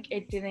I think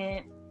it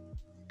didn't,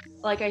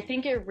 like, I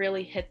think it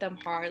really hit them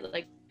hard,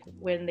 like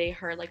when they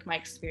heard like my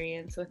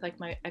experience with like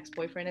my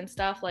ex-boyfriend and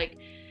stuff. Like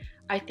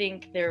I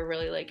think they're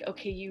really like,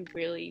 okay, you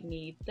really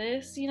need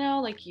this,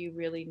 like you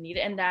really need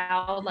it. And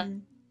now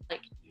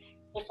like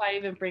if I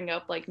even bring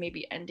up like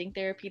maybe ending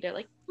therapy, they're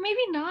like, maybe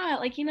not,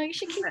 like, you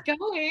should keep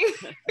going.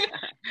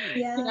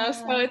 Yeah.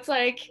 So it's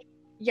like,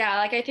 yeah,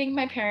 like I think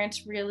my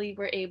parents really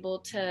were able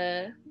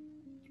to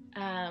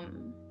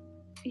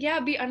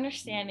be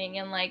understanding,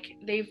 and like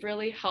they've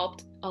really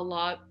helped a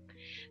lot.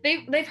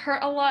 They've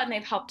hurt a lot and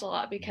they've helped a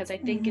lot, because I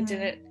think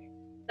the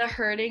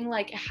hurting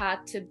like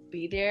had to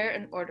be there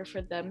in order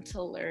for them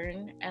to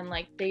learn, and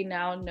like they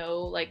now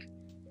know like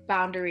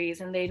boundaries,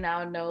 and they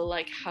now know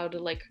like how to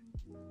like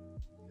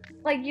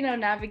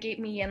navigate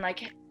me and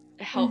like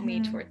help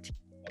me towards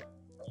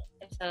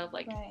instead of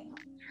like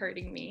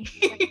hurting me.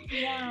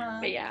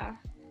 But yeah,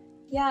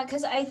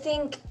 because I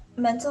think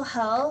mental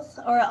health,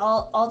 or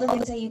all the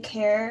things that you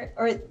care,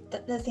 or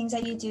the things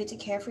that you do to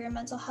care for your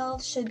mental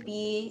health, should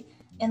be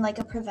in like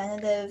a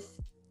preventative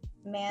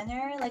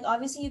manner. Like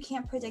obviously you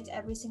can't predict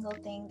every single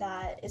thing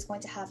that is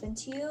going to happen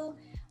to you,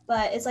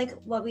 but it's like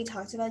what we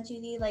talked about,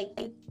 Judie, like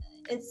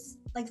it's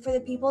like for the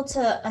people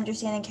to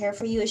understand and care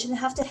for you, it shouldn't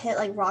have to hit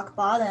like rock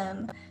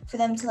bottom for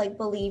them to like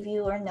believe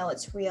you or know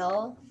it's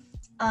real.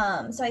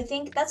 So I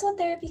think that's what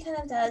therapy kind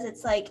of does.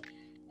 It's like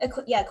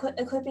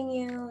equipping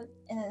you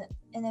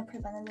in a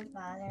preventative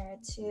manner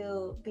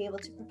to be able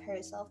to prepare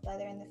yourself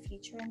better in the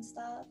future and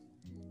stuff.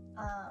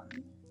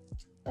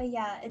 But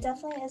yeah, it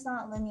definitely is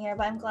not linear,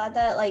 but I'm glad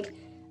that like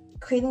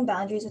creating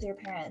boundaries with your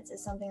parents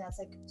is something that's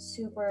like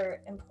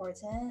super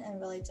important and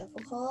really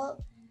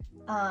difficult.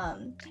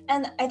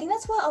 And I think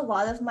that's what a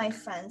lot of my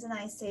friends and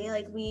I say.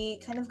 Like, we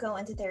kind of go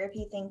into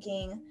therapy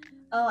thinking,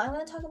 oh, I'm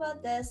going to talk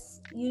about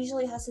this.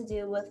 Usually has to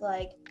do with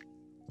like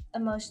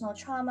emotional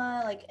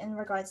trauma, like in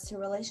regards to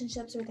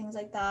relationships or things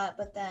like that.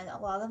 But then a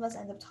lot of us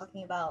end up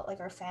talking about like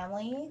our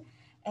family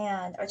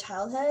and our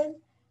childhood.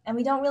 And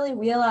we don't really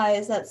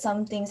realize that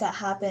some things that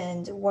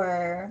happened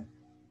were,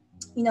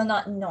 you know,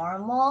 not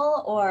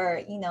normal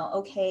or, you know,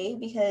 okay,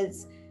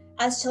 because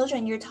as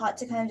children, you're taught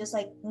to kind of just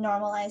like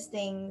normalize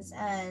things,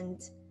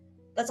 and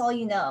that's all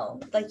you know,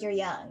 like you're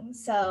young.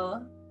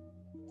 So,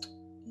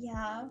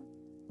 yeah.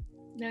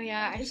 No,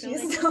 yeah, I feel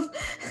Issues. like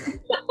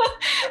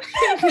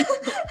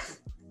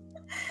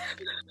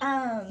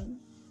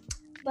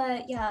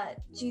But yeah,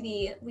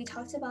 Judy, we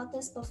talked about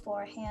this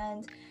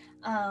beforehand,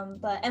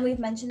 and we've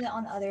mentioned it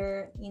on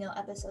other, you know,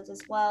 episodes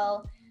as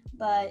well.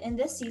 But in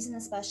this season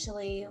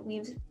especially,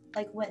 we've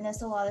like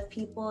witnessed a lot of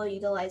people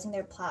utilizing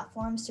their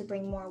platforms to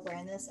bring more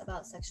awareness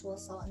about sexual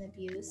assault and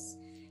abuse.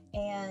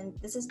 And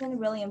this has been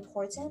really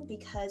important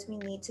because we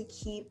need to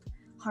keep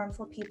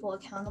harmful people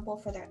accountable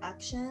for their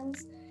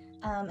actions.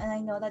 And I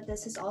know that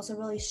this has also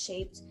really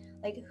shaped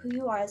like who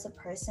you are as a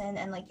person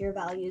and like your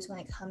values when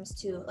it comes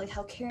to like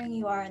how caring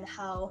you are and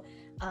how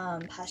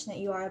passionate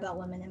you are about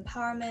women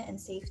empowerment and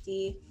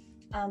safety.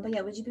 But yeah,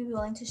 would you be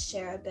willing to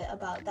share a bit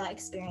about that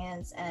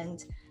experience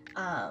and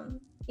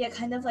yeah,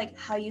 kind of like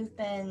how you've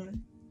been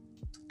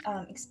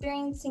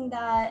experiencing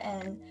that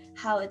and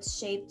how it's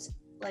shaped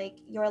like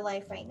your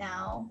life right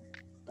now?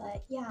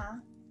 But yeah.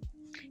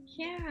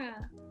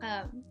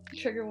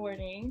 Trigger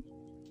warning.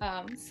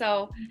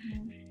 So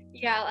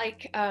yeah,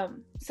 like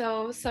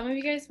so some of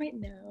you guys might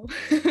know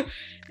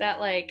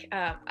that like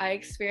I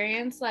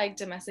experienced like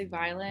domestic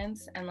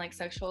violence and like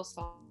sexual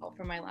assault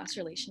from my last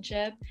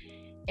relationship.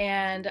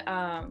 And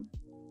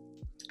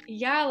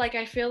yeah, like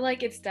I feel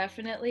like it's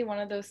definitely one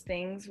of those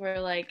things where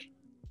like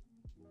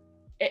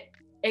it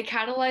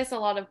catalyzed a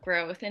lot of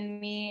growth in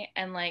me.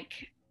 And like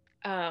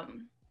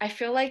I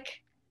feel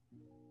like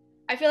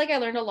I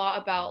learned a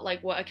lot about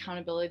like what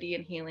accountability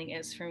and healing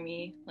is for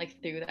me,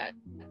 like through that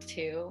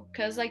too.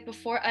 Cause like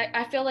before,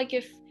 I feel like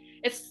if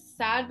it's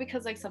sad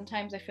because like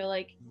sometimes I feel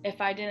like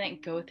if I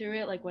didn't go through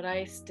it, like would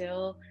I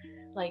still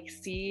like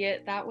see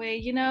it that way,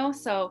 you know?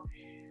 So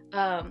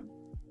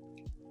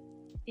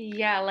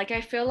yeah, like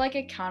I feel like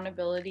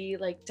accountability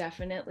like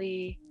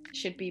definitely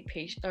should be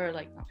patient, or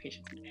like not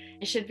patient,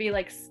 it should be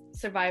like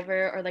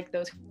survivor or like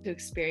those who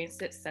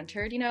experienced it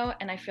centered, you know?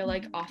 And I feel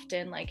like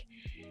often like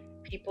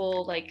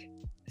people like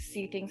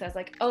see things as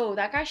like, oh,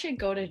 that guy should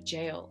go to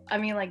jail. I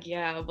mean, like,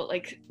 yeah, but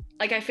like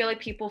I feel like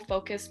people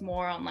focus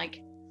more on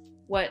like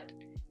what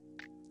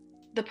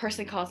the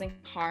person causing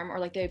harm or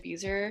like the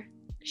abuser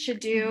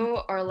should do,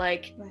 or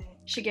like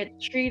should get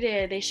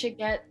treated, they should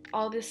get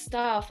all this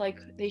stuff, like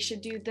they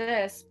should do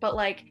this, but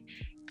like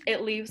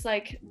it leaves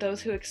like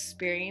those who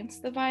experience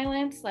the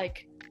violence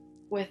like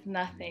with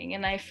nothing.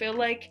 And I feel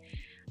like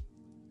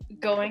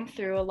going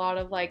through a lot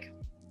of like,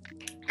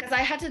 because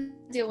I had to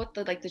deal with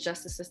the like the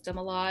justice system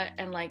a lot,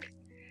 and like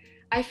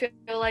I feel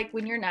like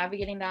when you're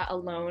navigating that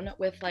alone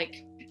with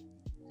like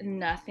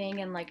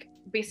nothing and like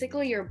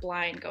basically you're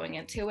blind going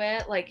into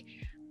it, like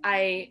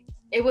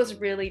it was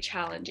really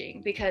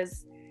challenging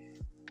because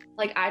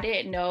like I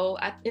didn't know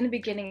in the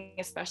beginning,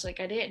 especially like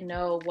I didn't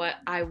know what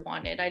I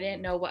wanted, I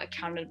didn't know what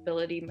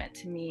accountability meant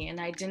to me, and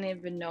I didn't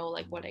even know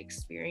like what I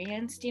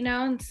experienced, you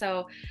know? And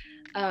so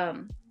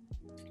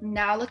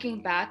now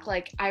looking back,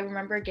 like I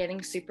remember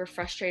getting super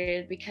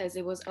frustrated because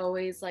it was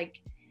always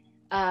like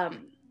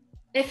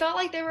it felt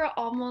like they were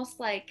almost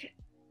like,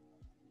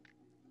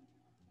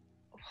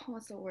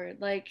 what's the word,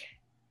 like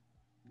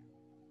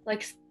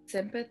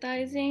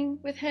sympathizing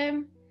with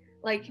him,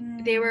 like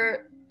they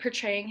were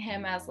portraying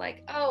him as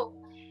like, oh,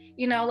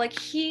 you know, like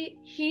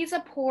he's a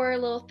poor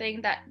little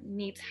thing that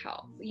needs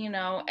help, you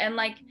know? And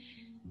like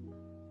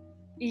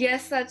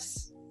yes,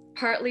 that's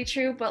partly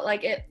true, but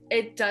like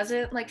it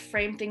doesn't like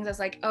frame things as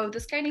like, oh,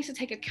 this guy needs to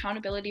take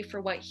accountability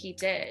for what he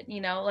did, you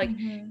know? Like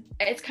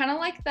it's kind of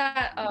like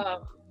that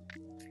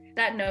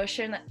that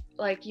notion,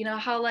 like, you know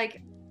how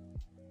like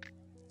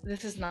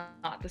this is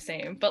not the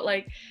same, but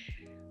like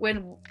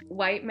when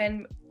white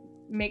men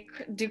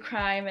do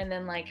crime and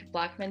then like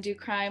black men do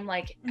crime,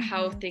 like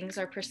how things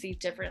are perceived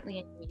differently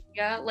in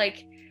media,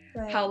 like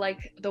how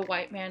like the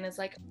white man is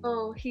like,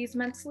 oh, he's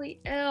mentally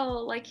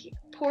ill, like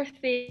poor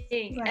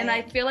thing. And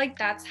I feel like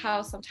that's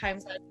how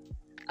sometimes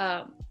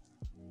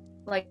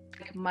like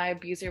my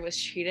abuser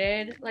was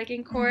treated like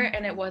in court.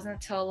 And it wasn't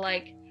until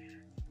like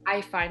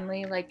I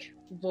finally like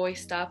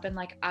voiced up and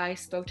like I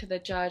spoke to the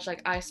judge,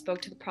 like I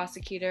spoke to the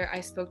prosecutor,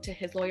 I spoke to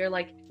his lawyer,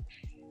 like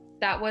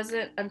that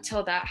wasn't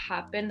until that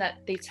happened that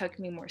they took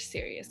me more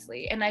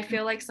seriously. And I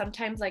feel like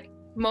sometimes like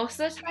most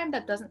of the time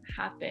that doesn't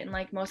happen,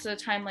 like most of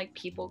the time like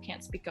people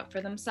can't speak up for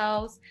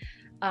themselves.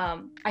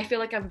 I feel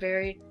like I'm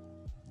very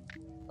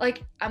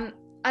like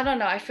I don't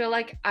know, I feel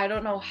like I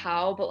don't know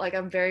how, but like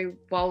I'm very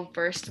well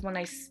versed when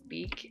I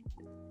speak,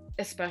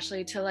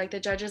 especially to like the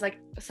judges. Like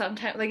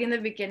sometimes like in the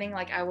beginning,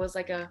 like I was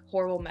like a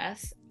horrible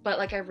mess but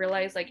like I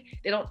realized like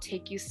they don't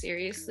take you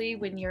seriously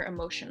when you're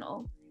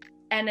emotional.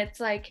 And it's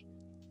like,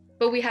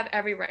 but we have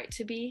every right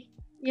to be,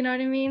 you know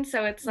what I mean?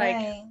 So it's like,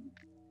 Right.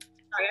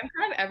 sorry, I'm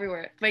kind of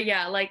everywhere, but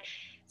yeah, like,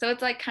 so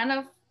it's like kind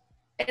of,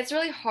 it's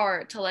really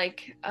hard to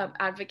like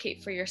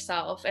advocate for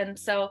yourself. And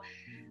so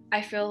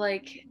I feel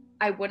like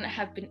I wouldn't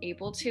have been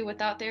able to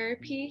without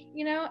therapy,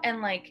 you know,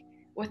 and like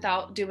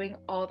without doing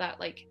all that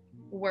like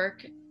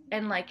work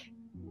and like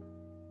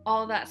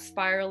all that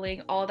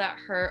spiraling, all that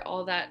hurt,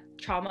 all that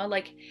trauma.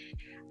 Like,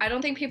 I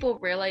don't think people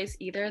realize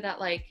either that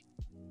like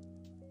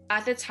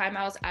at the time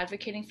I was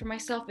advocating for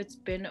myself, it's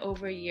been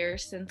over a year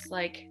since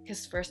like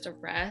his first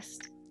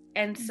arrest.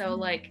 And so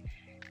like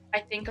I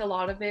think a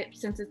lot of it,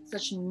 since it's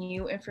such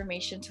new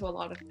information to a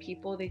lot of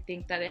people, they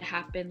think that it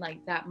happened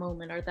like that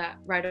moment or that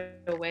right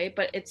away,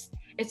 but it's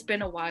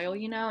been a while,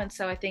 you know. And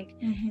so I think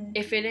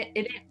if it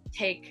didn't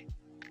take,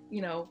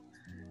 you know,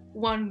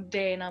 one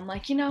day and I'm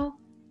like, you know,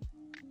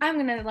 I'm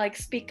gonna like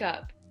speak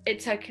up. It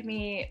took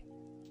me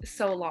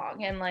so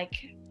long, and like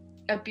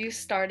abuse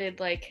started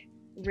like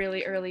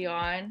really early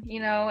on,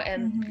 you know,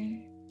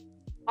 and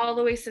all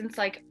the way since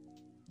like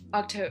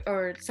October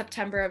or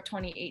September of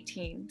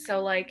 2018.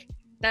 So like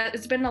that,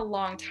 it's been a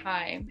long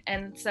time.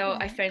 And so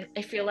I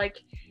feel like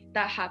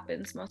that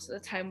happens most of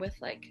the time with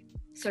like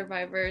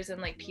survivors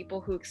and like people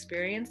who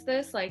experience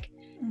this. Like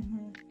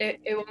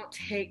it won't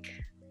take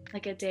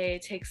like a day,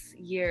 it takes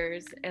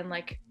years and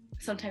like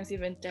sometimes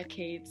even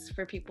decades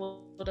for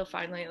people to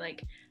finally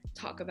like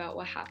talk about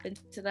what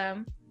happened to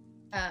them.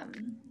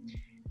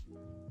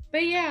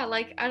 But yeah,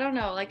 like I don't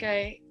know, like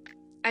I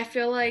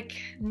feel like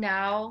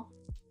now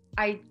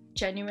I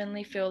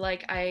genuinely feel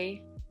like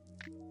I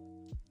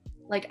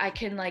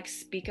can like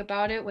speak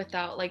about it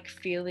without like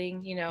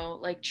feeling, you know,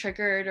 like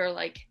triggered or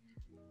like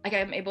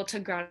I'm able to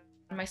ground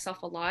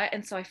myself a lot.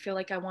 And so I feel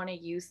like I want to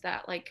use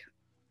that like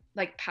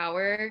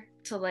power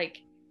to like,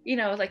 you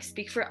know, like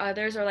speak for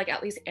others or like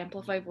at least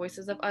amplify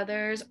voices of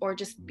others or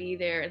just be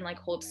there and like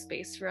hold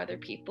space for other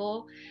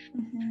people.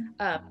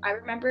 I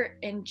remember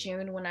in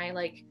June when I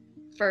like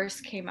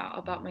first came out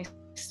about my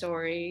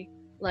story,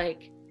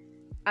 like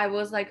I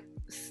was like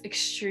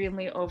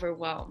extremely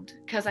overwhelmed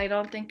because I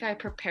don't think I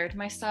prepared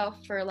myself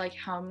for like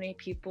how many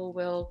people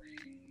will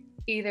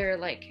either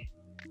like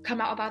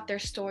come out about their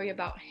story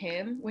about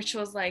him, which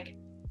was like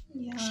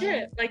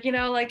shit, like, you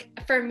know, like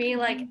for me,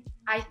 like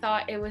I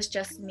thought it was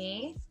just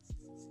me.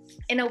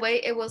 In a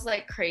way it was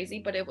like crazy,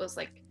 but it was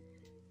like,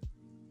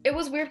 it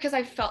was weird because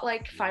I felt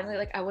like finally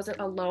like I wasn't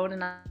alone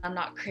and I'm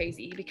not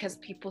crazy, because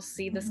people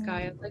see this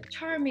guy as like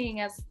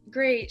charming, as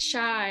great,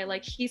 shy,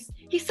 like he's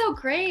so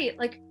great,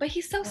 like, but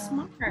he's so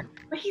smart,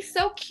 but he's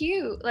so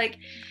cute, like,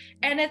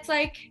 and it's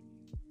like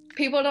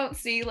people don't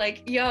see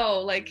like, yo,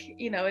 like,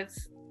 you know,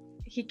 it's,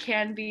 he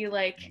can be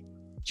like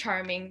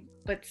charming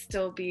but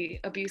still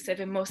be abusive,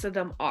 and most of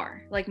them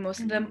are like,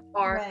 most of them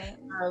are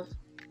of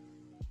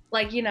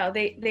like, you know,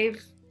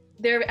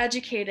 they're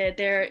educated,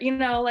 they're, you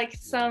know, like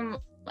some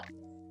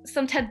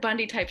Ted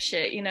Bundy type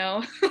shit, you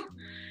know.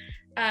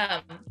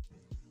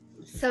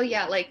 So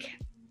yeah, like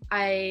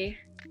I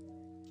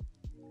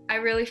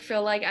really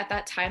feel like at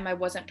that time I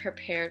wasn't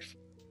prepared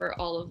for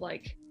all of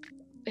like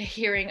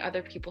hearing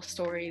other people's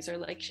stories or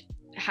like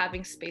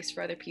having space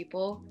for other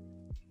people.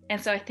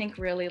 And so I think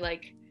really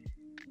like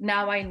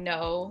now I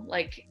know,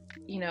 like,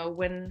 you know,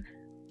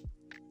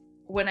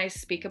 when I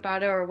speak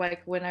about it or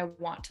like when I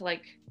want to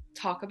like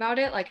talk about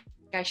it, like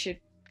I should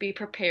be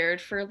prepared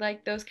for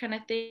like those kind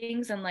of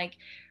things and like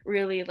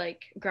really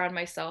like ground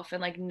myself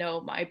and like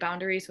know my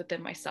boundaries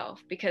within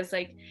myself, because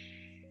like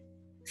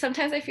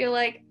sometimes I feel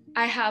like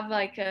I have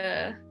like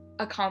a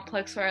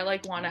complex where I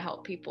like want to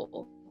help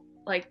people,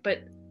 like, but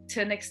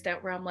to an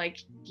extent where I'm like,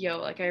 yo,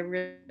 like I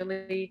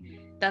really,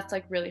 that's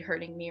like really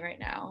hurting me right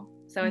now.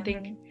 So I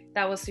think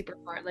that was super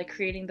hard, like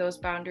creating those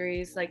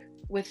boundaries like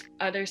with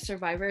other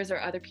survivors or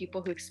other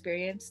people who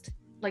experienced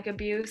like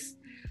abuse.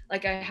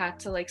 Like I had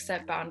to like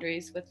set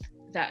boundaries with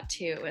that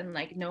too, and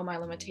like know my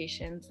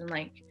limitations and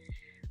like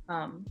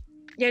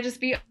yeah,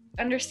 just be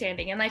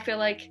understanding. And I feel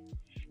like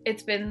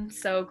it's been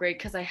so great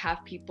because I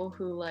have people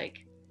who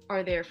like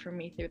are there for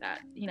me through that,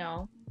 you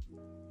know.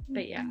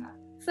 But yeah,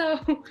 so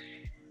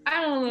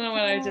I don't know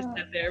what I just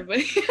said there, but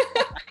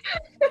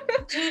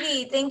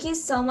Judie, thank you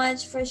so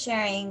much for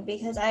sharing,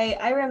 because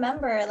I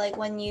remember like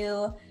when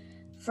you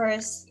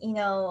first, you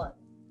know,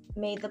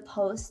 made the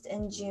post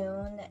in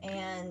June,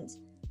 and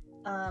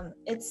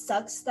it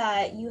sucks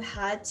that you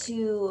had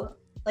to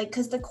like,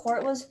 because the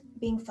court was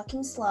being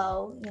fucking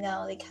slow, you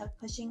know, they kept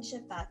pushing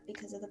shit back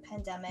because of the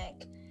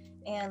pandemic.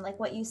 And like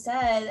what you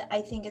said,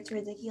 I think it's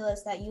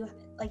ridiculous that you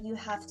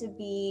have to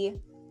be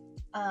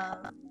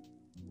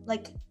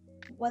like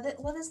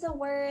what is the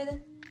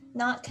word,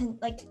 not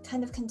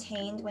kind of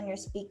contained when you're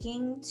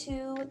speaking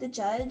to the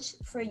judge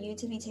for you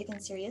to be taken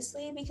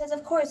seriously, because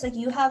of course like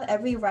you have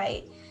every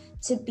right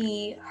to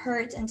be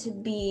hurt and to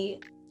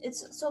be,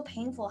 it's so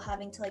painful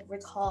having to like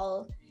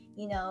recall,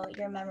 you know,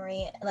 your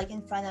memory like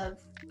in front of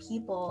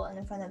people and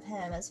in front of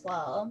him as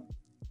well.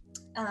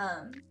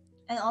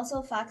 And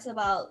also facts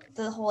about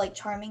the whole like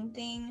charming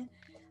thing.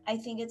 I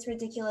think it's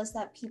ridiculous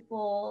that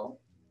people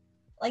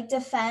like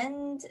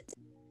defend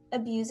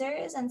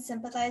abusers and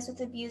sympathize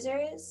with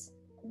abusers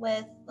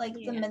with like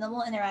the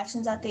minimal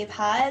interactions that they've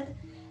had.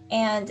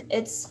 And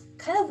it's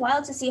kind of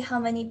wild to see how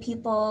many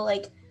people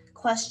like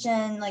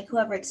question like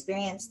whoever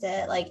experienced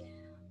it, like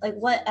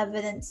what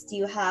evidence do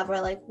you have, or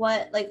like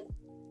what, like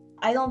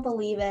I don't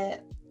believe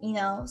it, you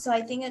know. So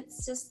I think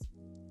it's just,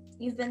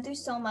 you've been through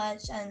so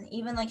much, and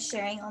even like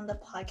sharing on the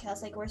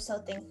podcast, like we're so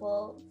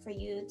thankful for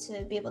you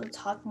to be able to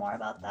talk more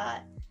about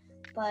that.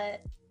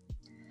 But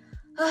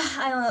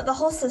I don't know, the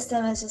whole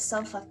system is just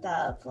so fucked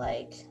up.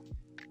 Like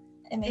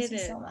it makes me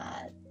so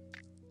mad.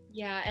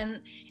 Yeah,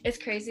 and it's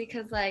crazy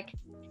because like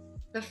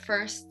the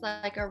first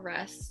like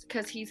arrest,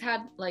 because he's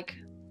had like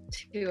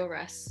 2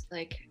 arrests,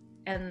 like,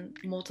 and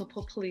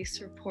multiple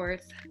police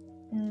reports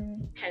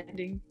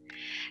pending,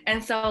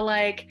 and so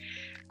like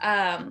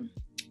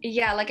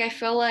yeah, like I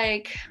feel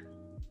like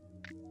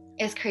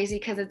it's crazy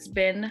because it's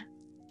been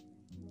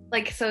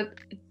like, so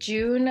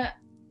June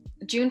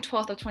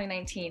 12th of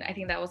 2019, I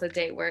think that was the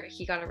day where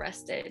he got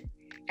arrested,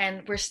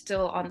 and we're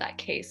still on that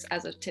case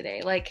as of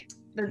today. Like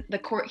the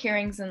court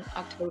hearings in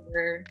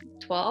October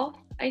 12th,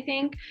 I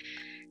think.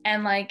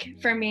 And like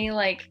for me,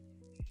 like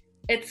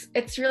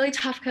it's really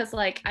tough because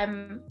like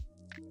I'm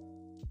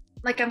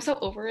so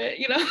over it,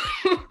 you know.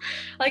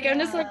 Like I'm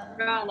just like,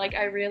 God, like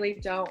I really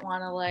don't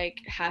want to like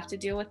have to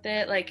deal with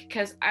it, like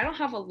because I don't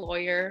have a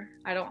lawyer,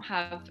 I don't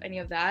have any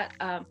of that.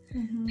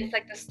 It's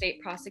like the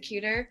state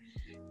prosecutor,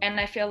 and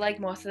I feel like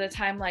most of the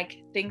time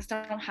like things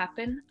don't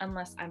happen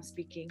unless I'm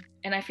speaking,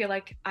 and I feel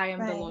like I am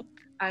the lawyer.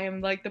 I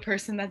am like the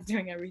person that's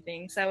doing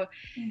everything. So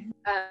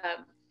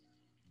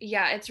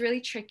yeah, it's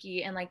really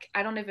tricky, and like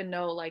I don't even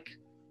know, like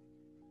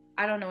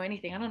I don't know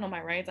anything. I don't know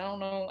my rights. I don't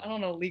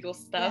know legal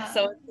stuff. Yeah.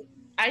 So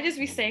I just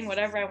be saying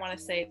whatever I want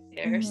to say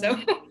there. So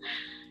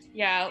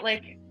yeah,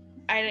 like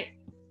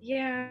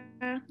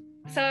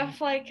so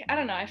if like, I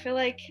don't know, I feel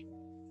like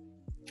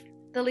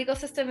the legal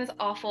system is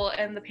awful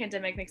and the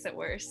pandemic makes it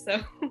worse.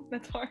 So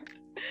that's hard.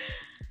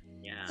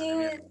 Yeah, I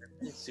mean,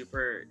 it's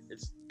super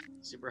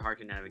hard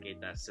to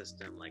navigate that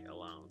system like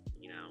alone,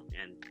 you know.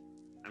 And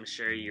I'm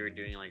sure you were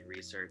doing like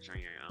research on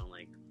your own.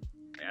 Like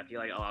I feel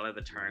like a lot of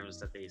the terms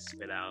that they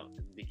spit out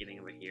at the beginning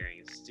of a hearing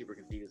is super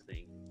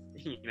confusing,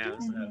 you know.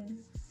 So.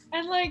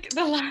 And like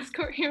the last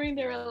court hearing,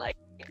 they were like,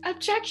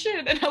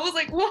 objection, and I was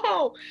like,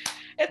 whoa,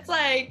 it's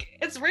like,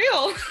 it's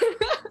real.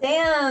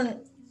 Damn.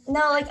 No,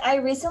 like I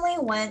recently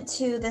went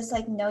to this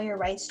like Know Your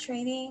Rights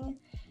training,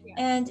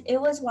 and it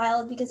was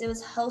wild because it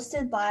was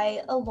hosted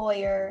by a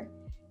lawyer,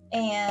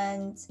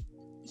 and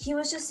he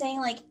was just saying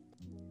like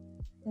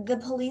the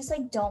police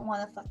like don't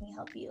want to fucking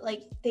help you.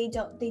 Like they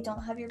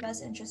don't have your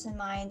best interest in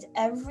mind.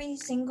 Every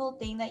single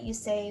thing that you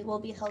say will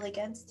be held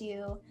against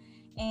you.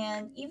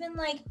 And even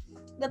like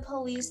the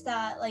police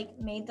that like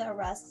made the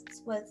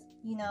arrests with,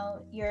 you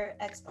know, your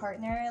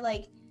ex-partner,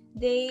 like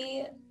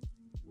they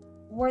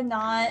were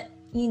not,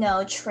 you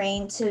know,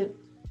 trained to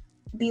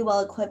be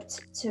well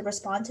equipped to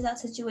respond to that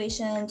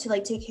situation, to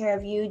like take care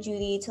of you,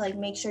 Judie, to like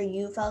make sure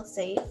you felt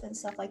safe and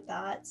stuff like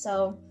that.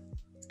 So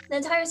the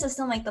entire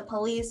system, like the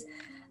police,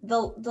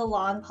 the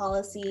law and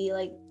policy,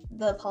 like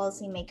the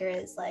policy maker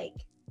is like,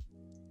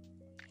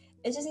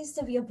 it just needs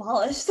to be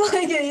abolished.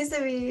 Like it needs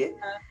to be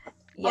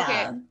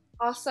Okay.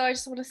 Also, I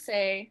just want to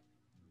say,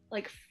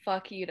 like,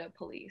 fuck you to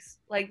police.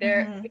 Like,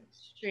 they're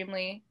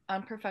extremely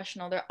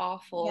unprofessional. They're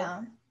awful.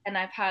 Yeah. And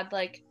I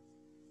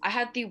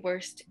had the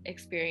worst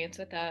experience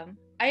with them.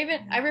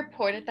 I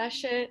reported that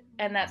shit,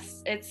 and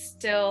it's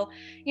still,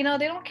 you know,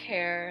 they don't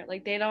care.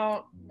 Like, they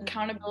don't,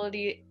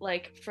 accountability,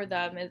 like, for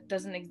them, it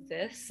doesn't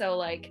exist. So,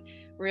 like,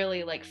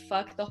 really, like,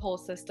 fuck the whole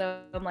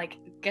system. Like,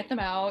 get them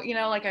out, you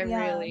know, like, I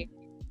really...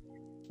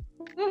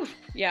 Oof,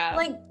 yeah,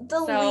 like the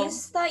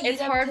least that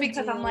it's hard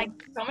because I'm like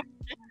so much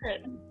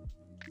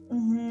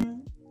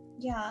different.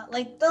 Yeah,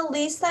 like the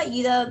least that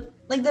UW,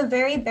 like the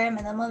very bare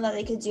minimum that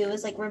they could do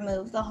is like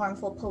remove the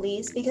harmful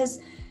police, because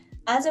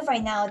as of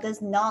right now it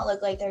does not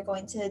look like they're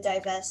going to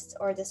divest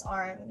or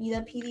disarm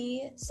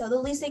UW-PD. So the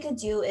least they could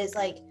do is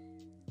like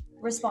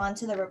respond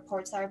to the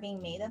reports that are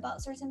being made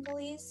about certain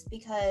police,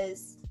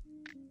 because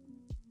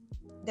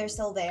they're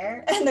still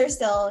there and they're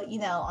still, you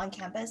know, on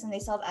campus, and they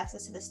still have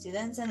access to the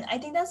students. And I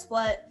think that's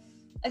what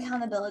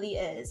accountability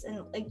is. And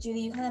like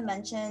Judie, you kind of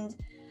mentioned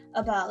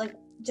about like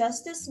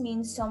justice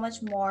means so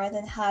much more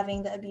than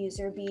having the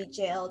abuser be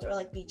jailed or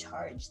like be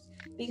charged,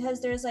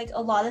 because there's like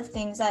a lot of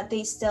things that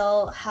they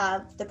still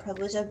have the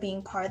privilege of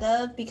being part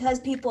of because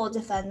people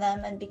defend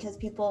them and because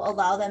people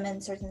allow them in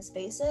certain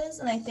spaces.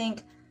 And I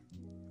think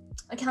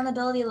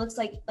accountability looks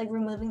like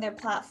removing their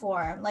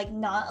platform, like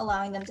not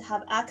allowing them to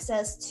have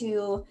access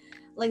to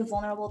like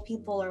vulnerable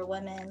people or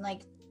women.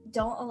 Like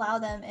don't allow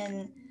them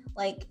in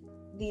like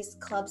these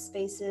club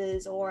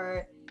spaces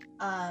or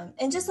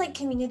and just like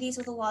communities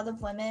with a lot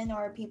of women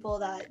or people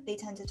that they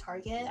tend to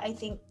target. I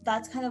think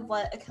that's kind of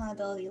what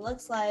accountability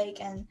looks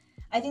like, and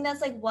I think that's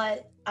like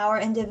what our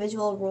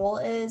individual role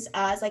is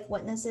as like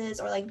witnesses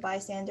or like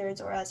bystanders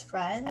or as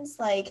friends.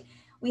 Like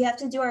we have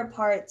to do our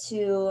part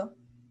to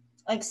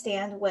like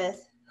stand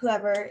with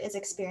whoever is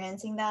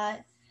experiencing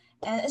that.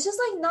 And it's just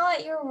like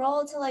not your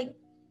role to like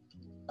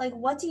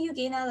what do you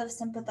gain out of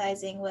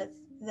sympathizing with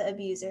the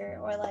abuser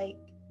or like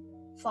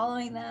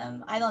following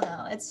them? I don't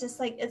know. It's just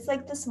like it's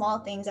like the small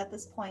things at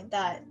this point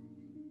that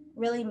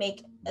really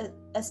make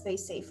a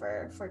space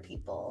safer for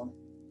people.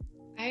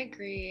 I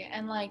agree.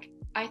 And like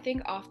I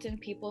think often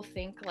people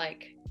think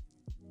like,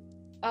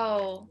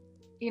 oh,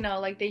 you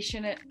know, like they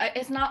shouldn't,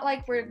 it's not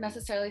like we're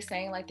necessarily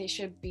saying like they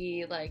should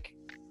be like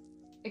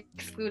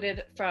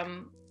excluded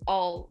from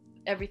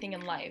everything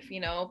in life,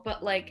 you know,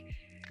 but like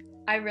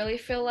I really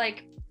feel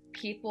like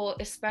people,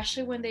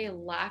 especially when they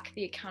lack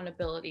the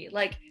accountability,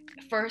 like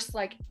first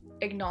like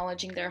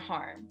acknowledging their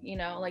harm, you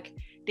know, like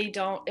they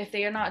don't, if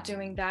they are not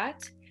doing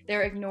that,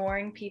 they're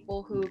ignoring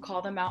people who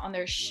call them out on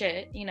their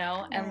shit, you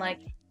know, and like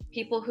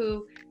people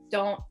who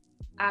don't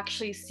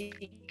actually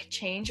seek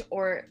change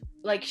or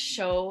like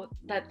show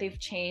that they've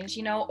changed,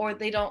 you know, or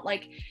they don't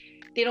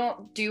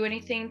do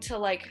anything to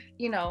like,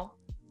 you know,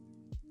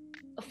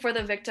 for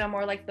the victim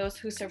or like those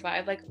who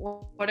survive, like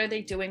what are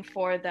they doing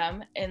for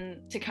them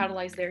and to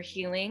catalyze their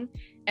healing,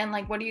 and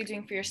like what are you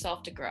doing for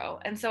yourself to grow?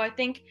 And so I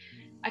think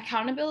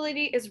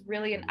accountability is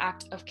really an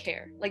act of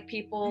care. Like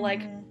people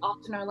like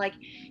often are like,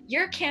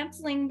 you're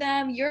canceling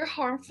them, you're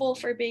harmful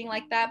for being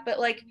like that, but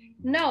like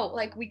no,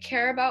 like we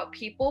care about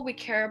people, we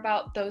care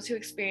about those who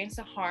experience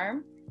the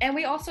harm, and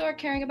we also are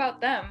caring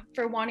about them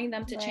for wanting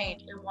them to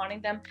change and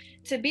wanting them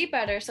to be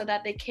better so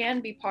that they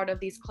can be part of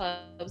these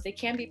clubs, they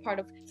can be part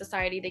of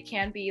society, they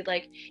can be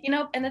like, you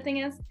know. And the thing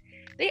is,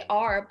 they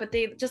are, but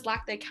they just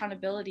lack the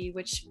accountability,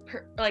 which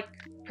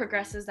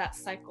progresses that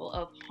cycle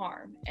of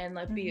harm and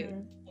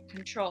abuse and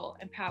control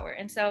and power.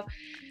 And so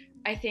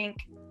I think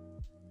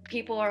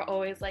people are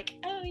always like,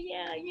 oh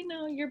yeah, you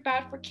know, you're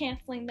bad for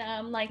canceling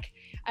them. Like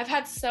I've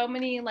had so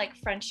many like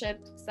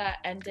friendships that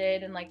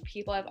ended and like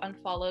people I've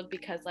unfollowed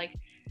because like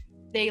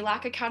they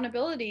lack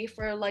accountability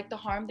for like the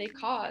harm they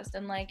caused.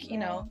 And like, you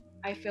know,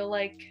 I feel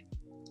like,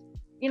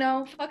 you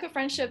know, fuck a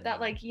friendship that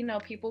like, you know,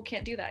 people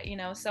can't do that, you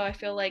know. So I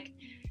feel like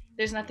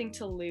there's nothing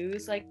to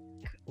lose like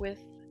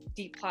with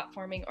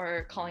deplatforming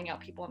or calling out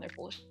people on their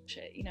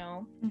bullshit, you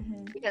know,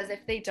 because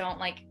if they don't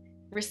like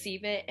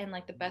receive it in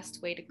like the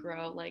best way to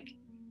grow, like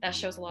that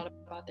shows a lot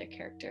about their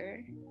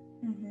character.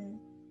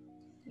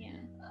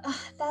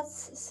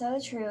 That's so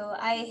true.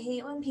 I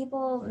hate when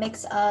people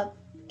mix up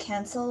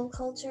cancel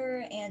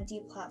culture and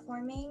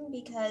deplatforming,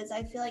 because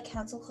I feel like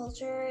cancel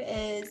culture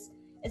it's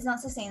not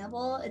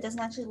sustainable. It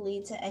doesn't actually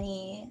lead to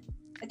any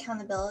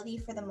accountability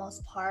for the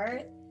most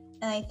part.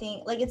 And I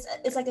think like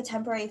it's like a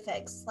temporary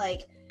fix.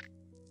 Like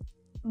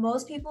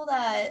most people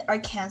that are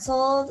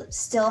canceled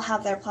still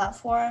have their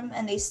platform,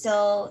 and they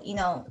still, you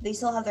know, they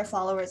still have their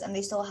followers, and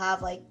they still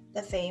have like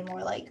the fame,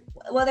 or like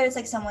whether it's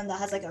like someone that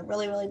has like a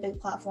really really big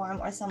platform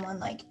or someone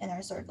like in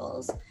our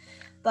circles.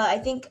 But I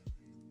think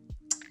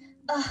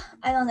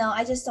I don't know,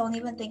 I just don't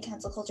even think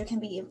cancel culture can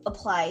be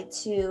applied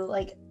to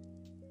like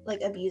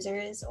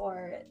abusers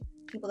or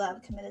people that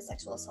have committed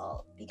sexual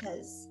assault,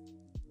 because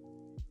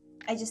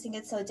I just think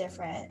it's so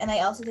different. And I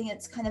also think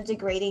it's kind of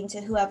degrading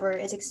to whoever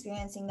is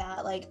experiencing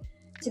that, like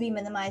to be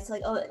minimized,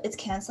 like, oh, it's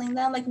canceling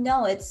them. Like,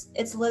 no,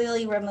 it's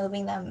literally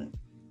removing them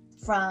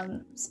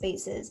from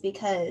spaces,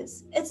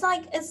 because it's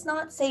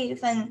not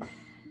safe. And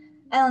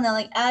I don't know,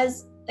 like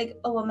as like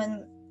a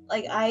woman,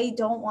 like I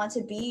don't want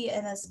to be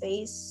in a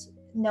space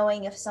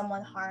knowing if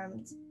someone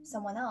harmed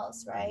someone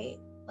else, right?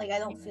 Like I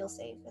don't feel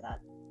safe with that.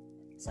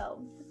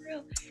 So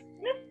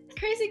it's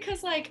crazy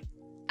because like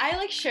I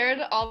like shared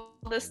all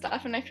this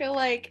stuff, and I feel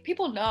like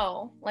people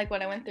know like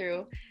what I went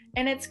through.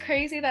 And it's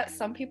crazy that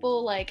some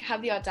people like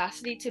have the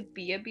audacity to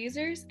be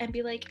abusers and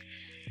be like,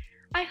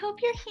 I hope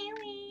you're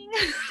healing.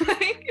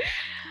 Like,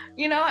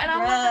 you know, and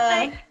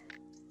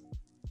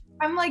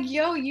I'm like,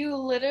 yo, you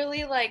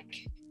literally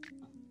like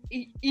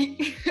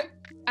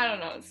I don't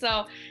know.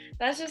 So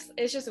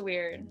it's just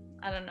weird.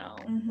 I don't know.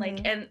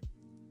 Like, and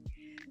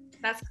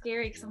that's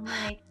scary because I'm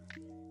like,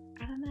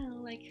 I don't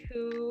know, like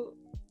who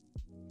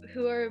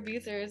are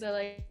abusers, or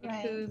like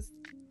who's,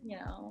 you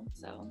know.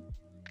 So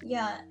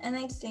yeah. And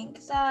I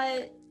think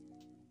that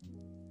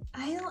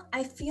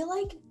I feel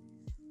like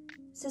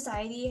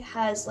society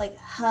has like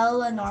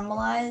hella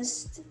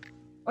normalized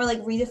or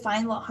like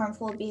redefined what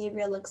harmful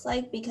behavior looks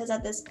like, because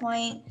at this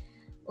point,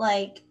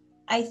 like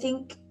I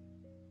think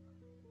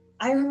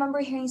I remember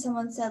hearing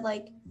someone said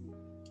like,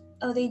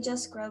 oh, they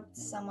just groped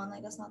someone,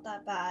 like it's not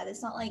that bad,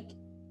 it's not like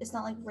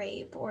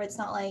rape, or it's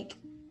not like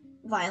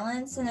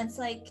violence. And it's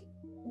like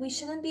we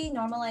shouldn't be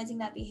normalizing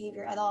that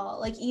behavior at all.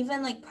 Like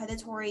even like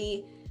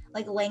predatory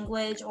like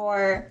language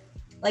or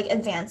like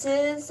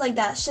advances, like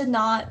that should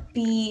not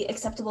be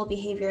acceptable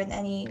behavior in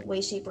any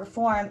way, shape, or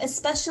form,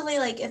 especially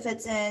like if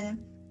it's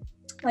in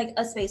like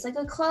a space like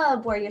a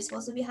club where you're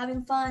supposed to be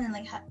having fun and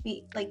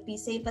like be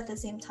safe at the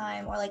same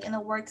time, or like in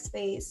a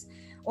workspace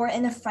or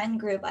in a friend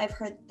group. I've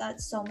heard that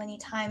so many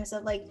times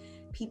of like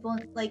people,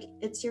 like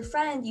it's your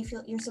friend,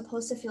 you're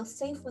supposed to feel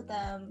safe with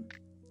them,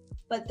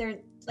 but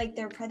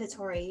they're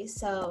predatory.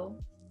 So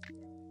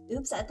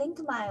oops, I think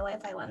my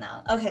Wi-Fi went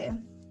out. Okay,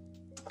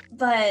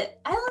 But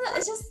I don't know,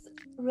 it's just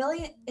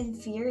really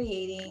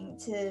infuriating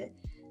to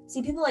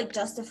see people like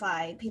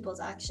justify people's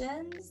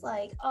actions,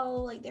 like,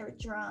 oh, like they were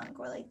drunk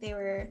or like they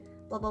were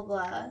blah blah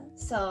blah.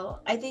 So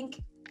I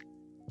think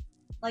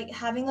like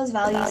having those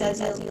values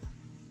as you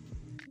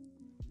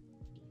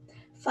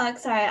fuck,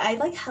 sorry, I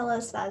like hella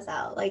spaz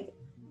out. Like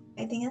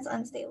I think it's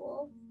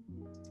unstable.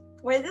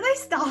 Where did I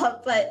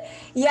stop? But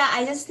yeah,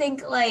 I just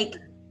think like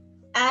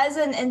as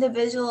an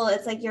individual,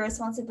 it's like your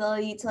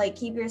responsibility to like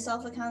keep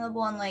yourself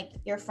accountable, and like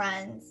your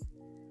friends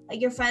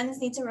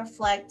need to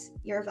reflect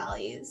your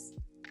values.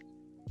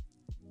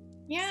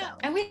 Yeah, So.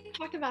 and we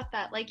talked about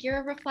that. Like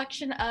you're a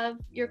reflection of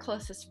your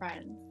closest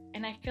friends,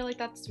 and I feel like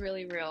that's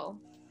really real.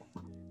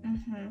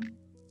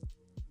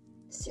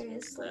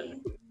 Seriously,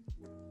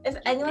 if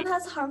anyone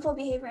has harmful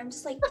behavior, I'm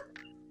just like,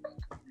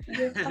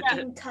 you're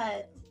fucking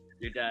cut.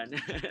 You're done.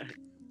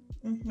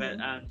 But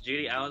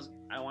Judie,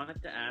 I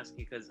wanted to ask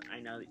you, because I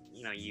know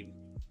you've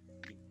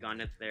gone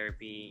to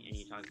therapy and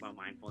you talk about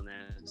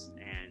mindfulness,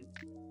 and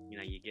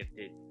you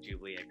gifted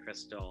Jubilee a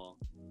crystal.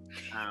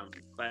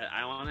 But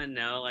I want to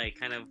know, like,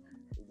 kind of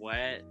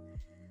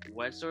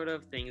what sort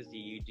of things do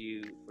you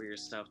do for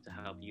yourself to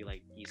help you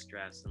like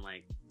de-stress and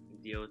like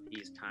deal with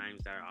these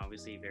times that are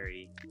obviously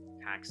very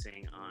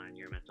taxing on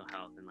your mental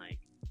health and like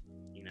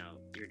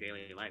your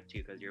daily life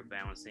too, because you're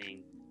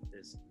balancing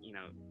this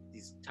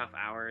these tough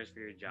hours for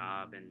your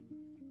job and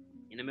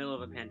in the middle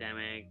of a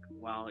pandemic,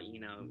 while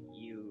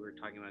you were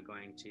talking about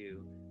going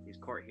to these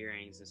court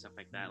hearings and stuff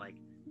like that. Like,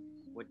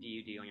 what do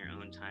you do on your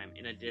own time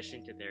in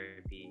addition to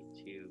therapy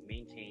to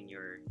maintain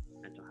your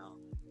mental health?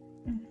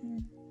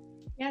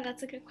 Yeah,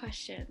 that's a good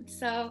question.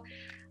 So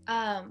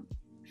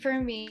for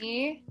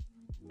me,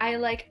 I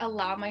like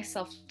allow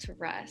myself to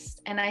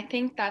rest, and I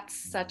think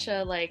that's such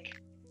a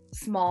like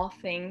small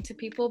thing to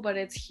people, but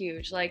it's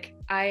huge. Like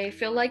I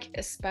feel like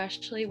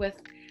especially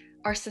with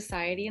our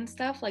society and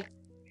stuff, like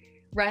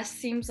rest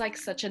seems like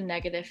such a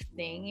negative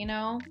thing,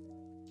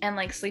 and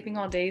like sleeping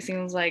all day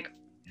seems like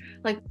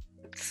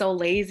so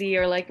lazy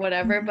or like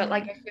whatever. But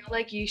like I feel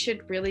like you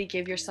should really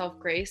give yourself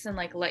grace and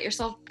like let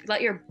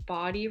your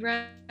body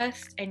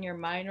rest and your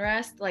mind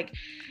rest, like.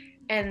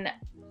 And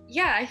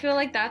yeah, I feel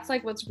like that's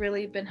like what's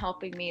really been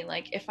helping me.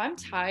 Like if I'm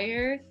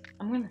tired,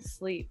 I'm gonna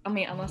sleep. I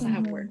mean, unless I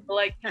have work, but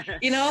like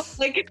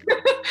like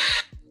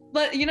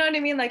but you know what I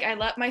mean, like I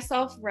let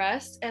myself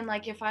rest. And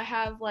like if I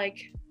have like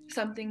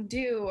something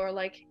due, or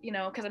like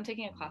because I'm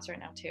taking a class right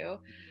now too,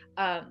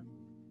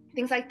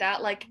 things like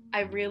that, like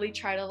I really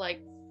try to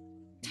like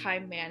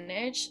time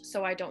manage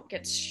so I don't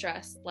get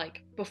stressed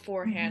like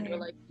beforehand, or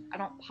like I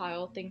don't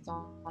pile things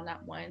on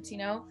at once,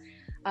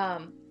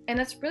 and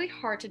it's really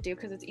hard to do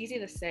because it's easy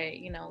to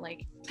say,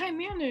 like time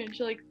manage,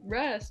 like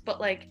rest, but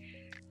like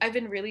I've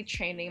been really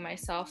training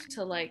myself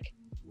to like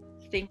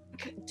think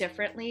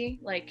differently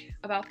like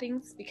about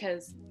things,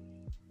 because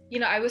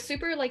I was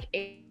super like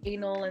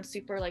anal and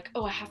super like,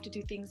 oh, I have to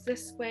do things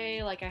this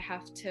way, like I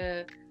have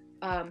to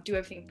do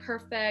everything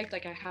perfect,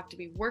 like I have to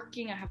be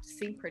working, I have to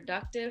seem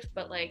productive.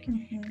 But like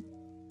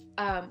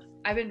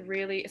I've been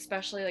really,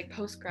 especially like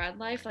post-grad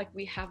life, like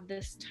we have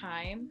this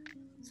time,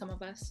 some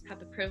of us have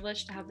the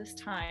privilege to have this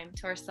time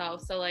to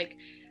ourselves. So like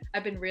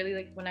I've been really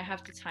like, when I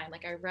have the time,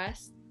 like I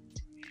rest.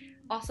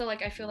 Also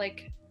like I feel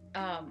like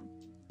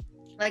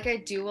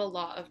I do a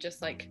lot of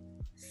just like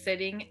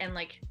sitting and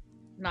like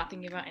not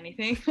thinking about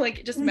anything,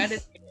 like just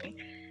meditating.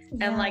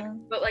 And like,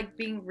 but like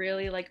being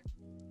really like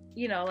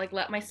like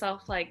let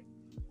myself like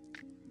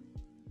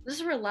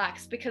just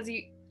relax, because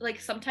you like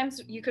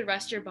sometimes you could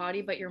rest your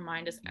body but your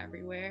mind is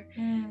everywhere.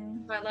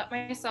 So I let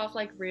myself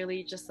like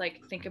really just like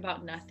think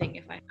about nothing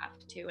if I have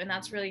to, and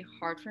that's really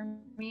hard for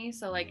me.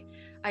 So like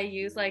I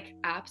use like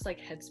apps like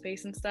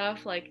Headspace and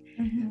stuff like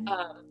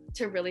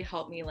to really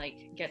help me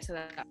like get to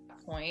that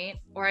point.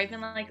 Or I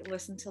even like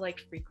listen to like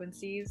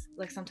frequencies,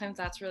 like sometimes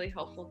that's really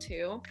helpful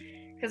too,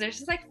 because there's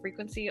just like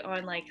frequency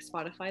on like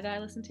Spotify that I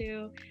listen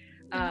to.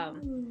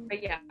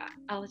 But yeah,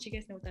 I'll let you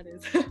guys know what that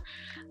is.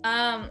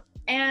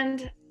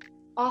 And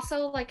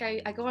also like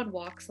I go on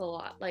walks a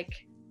lot,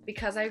 like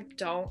because I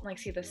don't like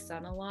see the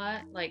sun a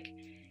lot, like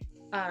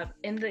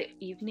in the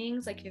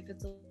evenings, like if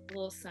it's a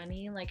little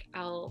sunny, like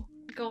I'll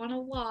go on a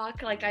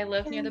walk. Like I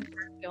live near the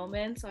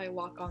Gilman, so I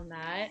walk on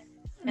that.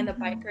 And the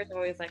bikers are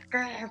always like,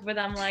 but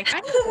I'm like,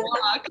 I can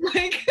walk.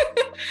 Like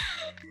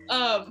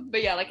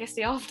but yeah, like I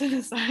stay off to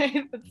the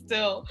side, but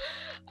still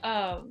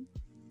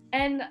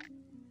and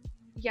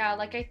yeah,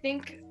 like I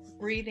think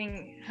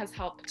breathing has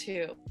helped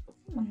too.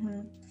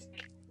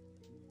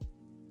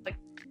 Like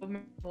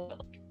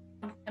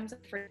sometimes I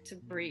forget to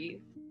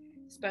breathe,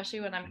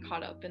 especially when I'm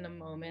caught up in the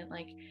moment.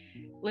 Like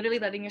literally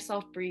letting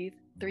yourself breathe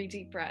 3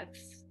 deep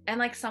breaths, and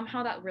like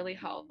somehow that really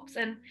helps.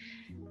 And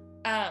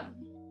I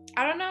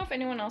don't know if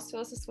anyone else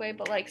feels this way,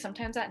 but like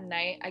sometimes at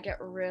night I get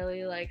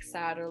really like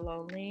sad or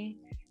lonely,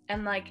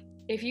 and like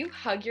if you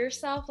hug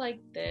yourself like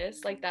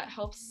this, like that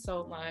helps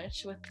so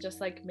much with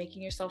just like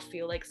making yourself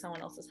feel like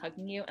someone else is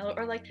hugging you,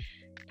 or like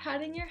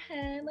patting your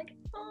head, like,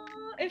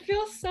 oh, it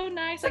feels so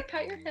nice, like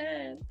pat your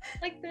head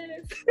like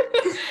this.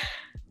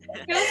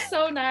 It feels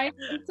so nice.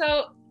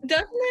 So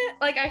doesn't it,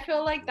 like, I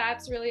feel like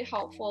that's really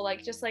helpful,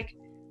 like just like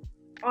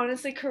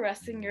honestly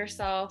caressing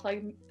yourself,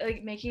 like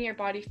making your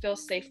body feel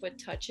safe with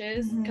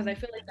touches, because I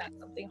feel like that's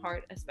something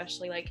hard,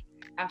 especially like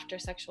after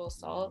sexual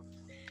assault.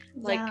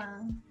 Like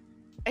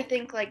I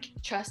think like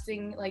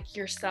trusting like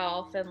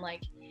yourself, and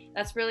like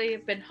that's really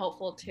been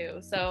helpful too.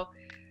 So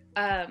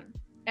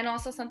and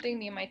also something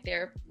me and my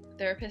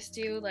therapist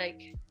do,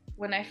 like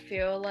when I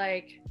feel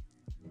like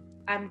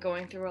I'm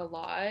going through a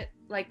lot,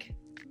 like,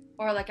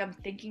 or like I'm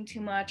thinking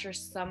too much, or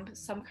some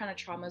kind of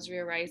trauma is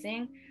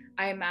re-arising,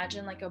 I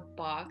imagine like a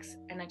box,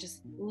 and I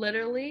just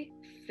literally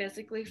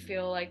physically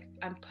feel like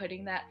I'm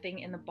putting that thing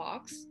in the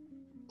box,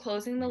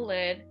 closing the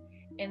lid,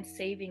 and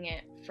saving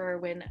it for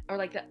when, or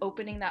like the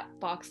opening that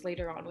box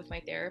later on with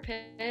my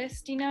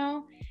therapist, you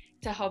know,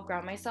 to help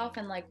ground myself.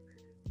 And like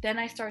then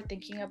I start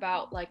thinking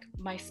about like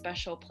my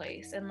special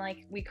place, and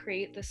like we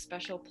create this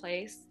special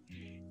place,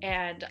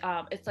 and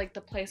it's like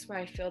the place where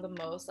I feel the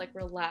most like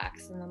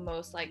relaxed and the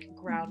most like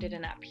grounded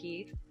and at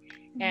peace.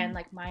 And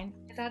like mine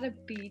is at a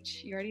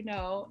beach, you already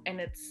know, and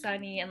it's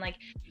sunny, and like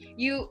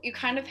you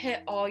kind of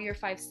hit all your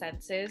five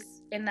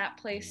senses in that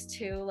place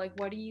too. Like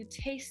what are you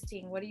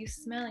tasting, what are you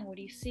smelling, what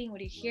are you seeing, what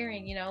are you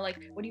hearing, you know,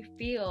 like what do you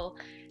feel?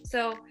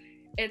 So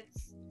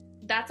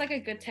that's like a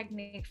good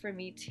technique for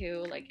me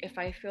too. Like if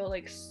I feel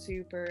like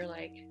super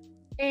like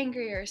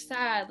angry or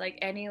sad, like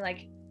any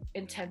like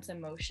intense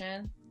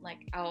emotion,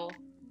 like I'll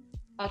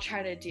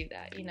try to do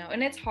that, you know.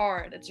 And it's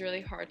hard, it's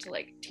really hard to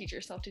like teach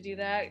yourself to do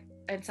that.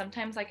 And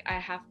sometimes like I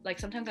have, like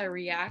sometimes I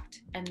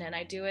react and then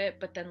I do it,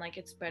 but then like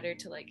it's better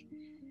to like,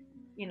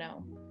 you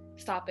know,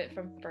 stop it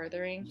from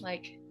furthering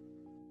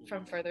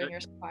your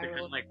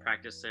spiral. Like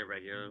practice it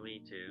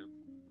regularly too.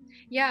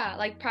 Yeah,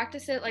 like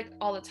practice it like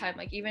all the time,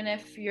 like even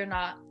if you're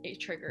not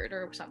triggered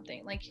or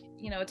something, like,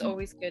 you know, it's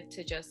always good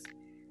to just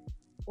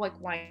like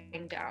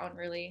wind down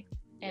really.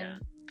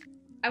 And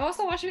I've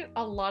also watched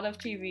a lot of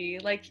TV.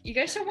 Like, you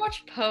guys should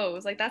watch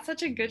Pose. Like, that's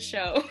such a good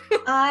show.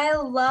 I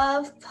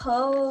love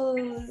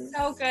Pose.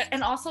 So good.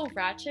 And also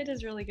Ratchet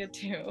is really good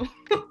too.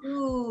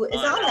 Ooh,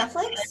 is that on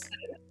Netflix?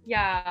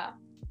 Yeah.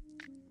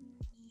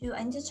 Ooh,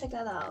 I need to check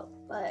that out.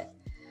 But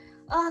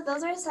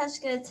those are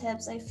such good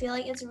tips. I feel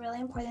like it's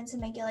really important to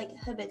make it like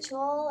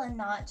habitual and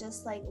not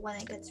just like when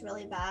it gets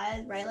really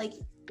bad, right? Like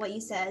what you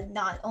said,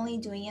 not only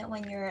doing it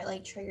when you're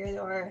like triggered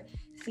or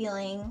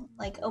feeling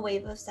like a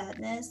wave of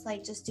sadness,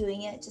 like just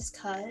doing it just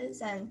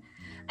cause. And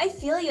I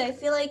feel you. I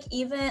feel like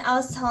even I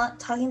was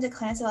talking to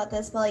Clarence about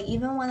this, but like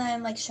even when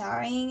I'm like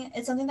showering,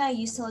 it's something that I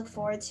used to look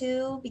forward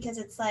to, because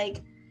it's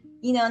like,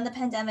 you know, in the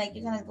pandemic,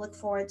 you kind of look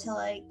forward to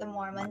like the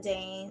more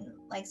mundane,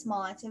 like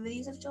small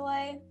activities of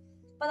joy.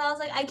 But I was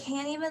like, I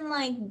can't even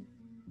like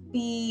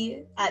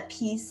be at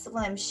peace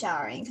when I'm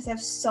showering because I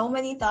have so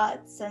many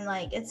thoughts, and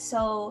like it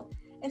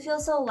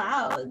feels so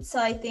loud. So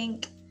I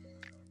think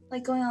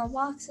like going on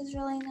walks is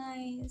really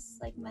nice,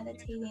 like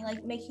meditating,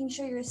 like making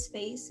sure your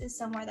space is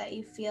somewhere that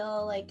you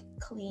feel like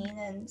clean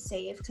and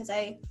safe. Because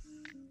I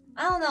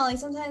don't know, like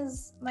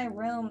sometimes my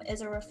room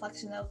is a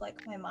reflection of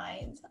like my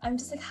mind. I'm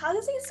just like, how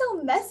does it get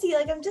so messy?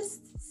 Like I'm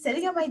just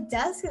sitting at my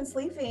desk and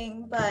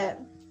sleeping. But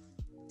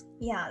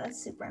yeah,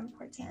 that's super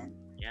important.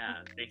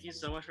 Yeah, thank you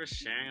so much for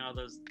sharing all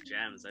those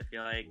gems. I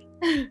feel like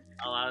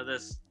a lot of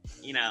this,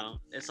 you know,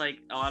 it's like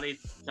a lot of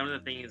some of the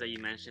things that you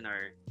mentioned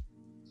are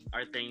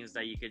things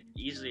that you could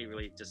easily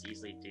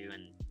do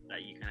and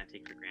that you kind of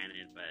take for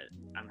granted. But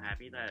I'm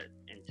happy that,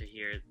 and to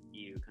hear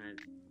you kind of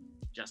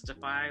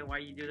justify why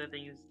you do the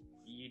things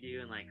you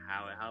do and like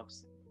how it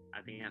helps.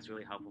 I think that's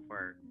really helpful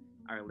for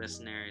our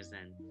listeners,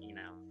 and you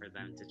know, for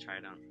them to try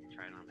it on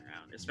their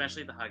own,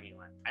 especially the hugging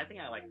one. I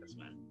think I like this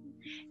one.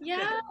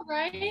 Yeah,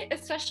 right?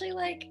 Especially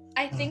like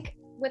I think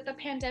with the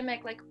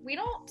pandemic, like we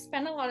don't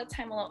spend a lot of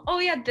time alone. Oh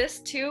yeah, this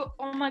too.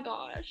 Oh my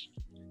gosh.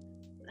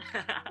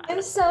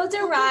 I'm so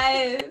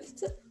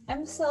derived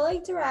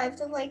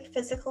of like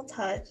physical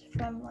touch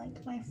from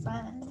like my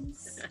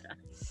friends.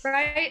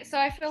 Right? So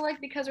I feel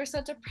like because we're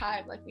so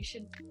deprived, like we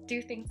should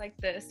do things like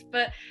this.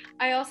 But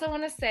I also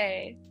want to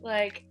say,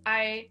 like,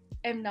 I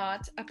am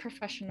not a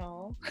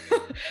professional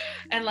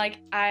and like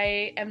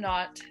I am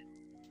not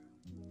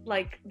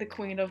like the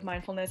queen of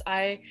mindfulness.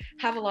 I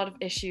have a lot of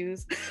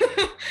issues.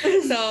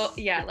 So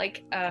yeah,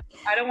 like I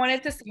don't want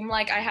it to seem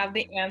like I have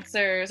the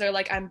answers or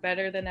like I'm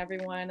better than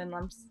everyone and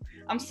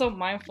I'm so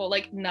mindful.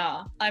 Like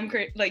nah, I'm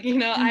great. Like, you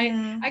know,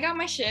 I got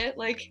my shit,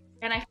 like,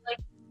 and I feel like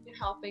it's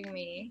helping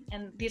me,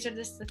 and these are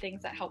just the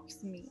things that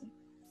helps me.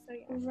 So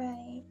yeah.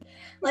 Right.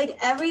 Like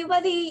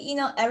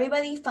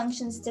everybody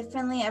functions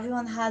differently.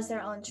 Everyone has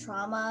their own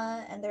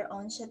trauma and their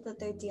own shit that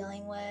they're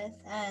dealing with.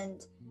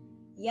 And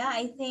yeah,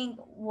 I think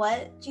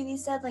what Judie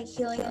said, like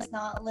healing is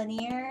not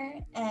linear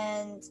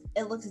and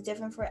it looks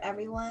different for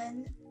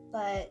everyone.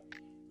 But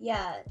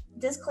yeah,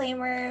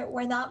 disclaimer,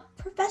 we're not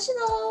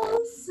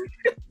professionals.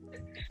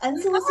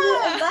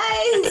 Unsolicited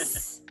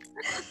advice.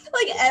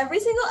 Like every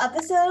single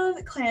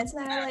episode, Clarence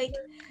and I are like,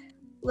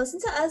 listen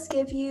to us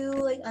give you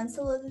like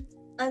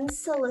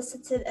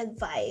unsolicited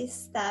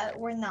advice that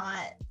we're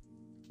not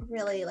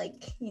really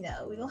like, you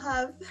know, we don't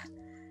have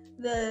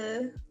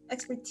the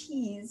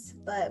expertise,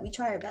 but we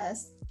try our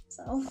best.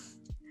 So.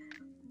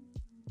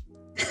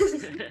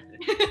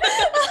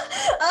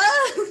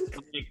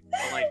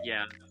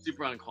 Yeah,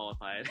 super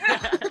unqualified.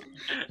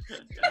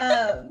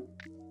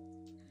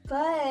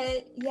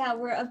 But yeah,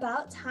 we're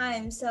about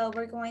time, so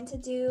we're going to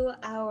do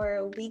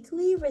our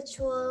weekly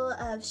ritual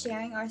of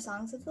sharing our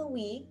songs of the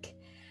week.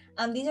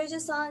 These are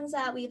just songs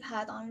that we've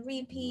had on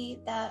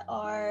repeat that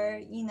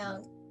are,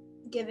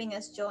 giving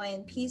us joy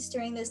and peace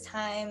during this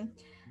time.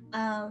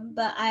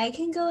 But I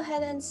can go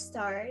ahead and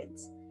start.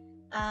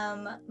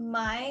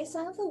 My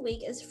song of the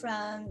week is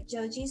from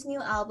Joji's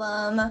new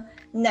album,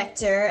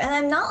 Nectar. And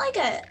I'm not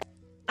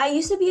I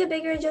used to be a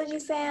bigger Joji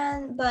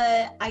fan,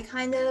 but I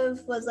kind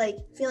of was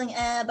feeling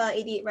about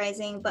 88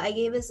 Rising, but I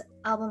gave his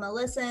album a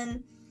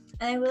listen,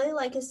 and I really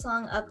like his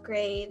song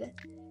Upgrade.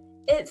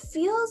 It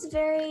feels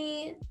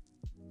very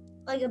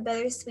a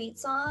bittersweet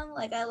song.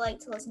 I like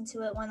to listen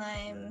to it when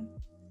I'm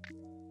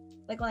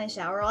when I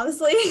shower,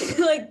 honestly.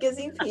 Gives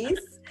me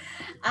peace.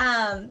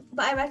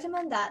 But I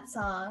recommend that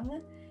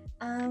song.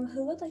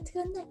 Who would like to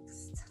go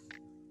next?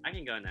 I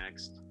can go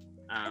next.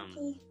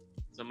 Okay.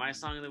 So my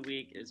song of the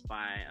week is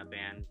by a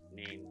band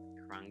named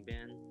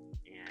Krungbin,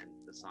 and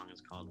the song is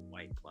called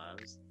White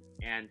Gloves.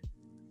 And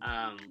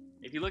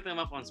if you look them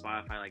up on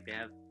Spotify, they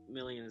have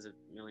millions of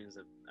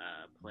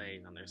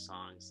plays on their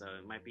songs. So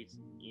it might be,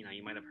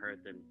 you might have heard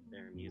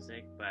their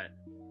music, but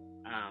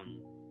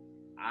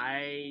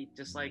I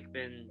just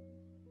been,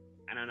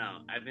 I don't know,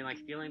 I've been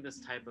feeling this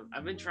type of,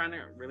 I've been trying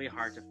really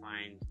hard to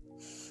find,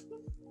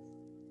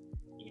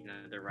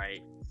 the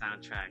right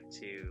soundtrack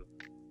to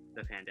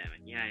the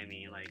pandemic. You know what I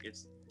mean?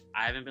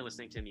 I haven't been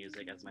listening to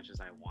music as much as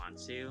I want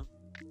to,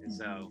 and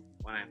so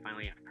when I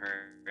finally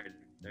heard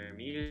their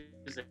music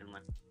and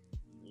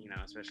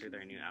especially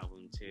their new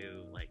album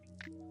too, I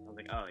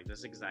was oh, this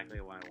is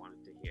exactly what I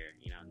wanted to hear.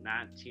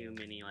 Not too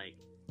many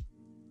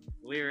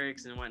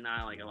lyrics and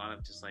whatnot, a lot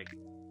of just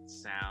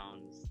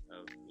sounds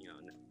of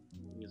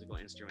musical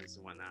instruments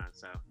and whatnot.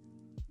 So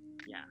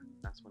yeah,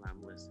 that's what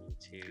I'm listening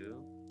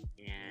to.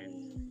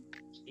 And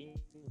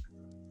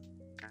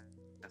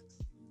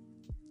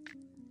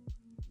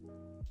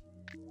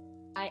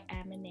I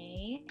Am an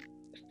A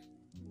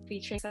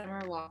featuring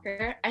Summer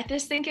Walker. I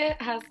just think it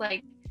has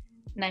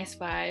nice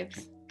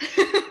vibes.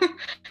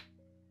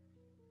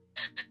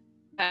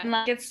 And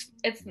it's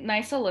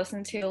nice to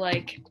listen to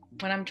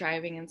when I'm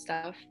driving and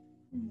stuff.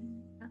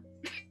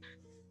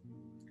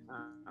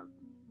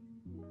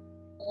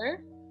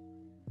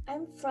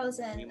 I'm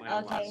frozen.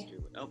 Okay.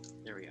 Oh,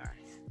 there we are.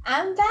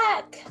 I'm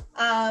back.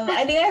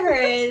 I think I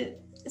heard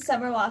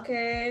Summer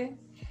Walker.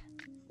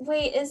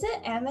 Wait, is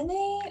it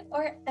Amine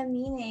or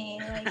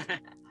Amine?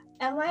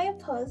 Am I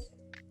opposed?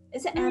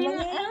 Is it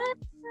Amine?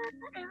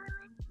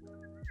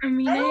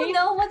 Amine? I don't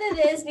know what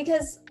it is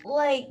because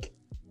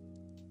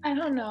I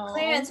don't know.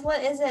 Clarence,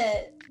 what is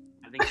it?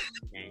 I think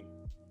it's okay.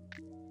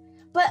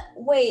 But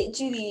wait,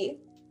 Judy,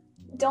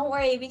 don't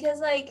worry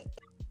because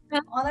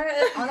on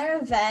our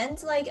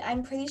event,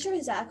 I'm pretty sure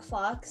Zach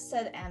Fox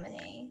said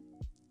Amine.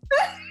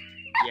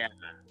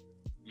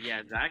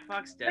 Yeah, Zach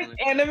Fox definitely.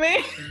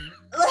 Anime?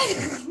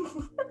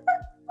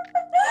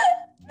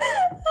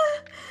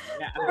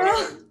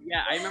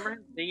 I remember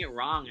him saying it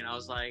wrong, and I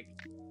was like,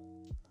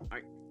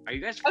 "Are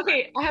you guys?"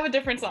 Okay, I have a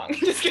different song.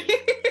 Just kidding.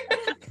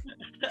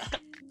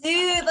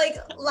 Dude,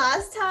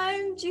 last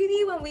time,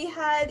 Judy, when we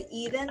had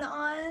Eden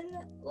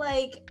on,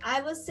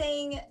 I was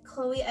saying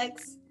Chloe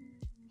X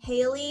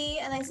Haley,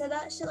 and I said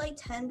that shit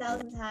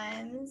 10,000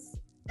 times,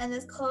 and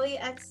it's Chloe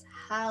X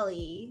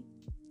Hallie.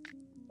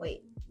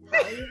 Wait,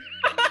 Hallie?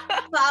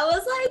 But I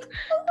was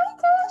oh my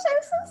gosh,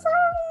 I'm so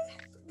sorry.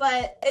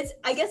 But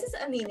I guess it's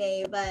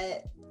Amine,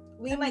 but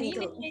we might need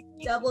to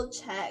double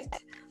check.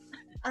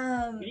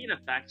 We need a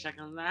fact check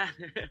on that.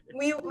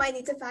 We might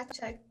need to fact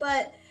check.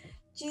 But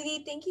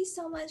Judy, thank you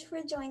so much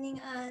for joining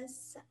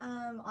us.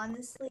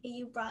 Honestly,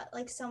 you brought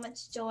so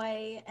much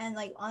joy and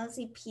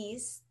honestly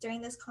peace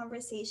during this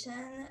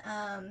conversation.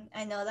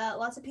 I know that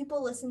lots of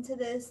people listen to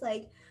this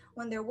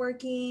when they're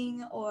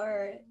working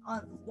or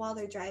while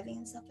they're driving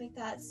and stuff like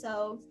that.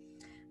 So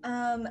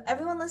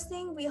everyone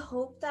listening, we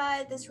hope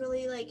that this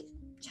really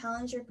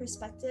challenge your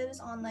perspectives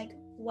on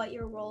what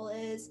your role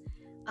is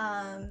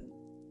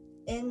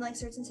in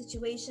certain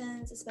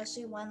situations,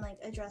 especially when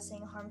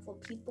addressing harmful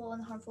people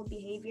and harmful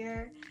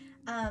behavior.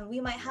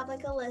 We might have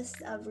a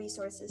list of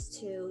resources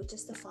too,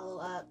 just to follow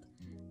up,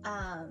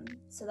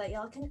 so that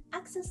y'all can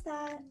access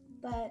that.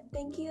 But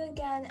thank you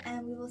again,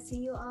 and we will see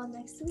you all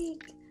next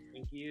week.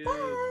 Thank you.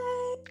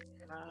 Bye.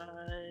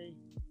 Bye.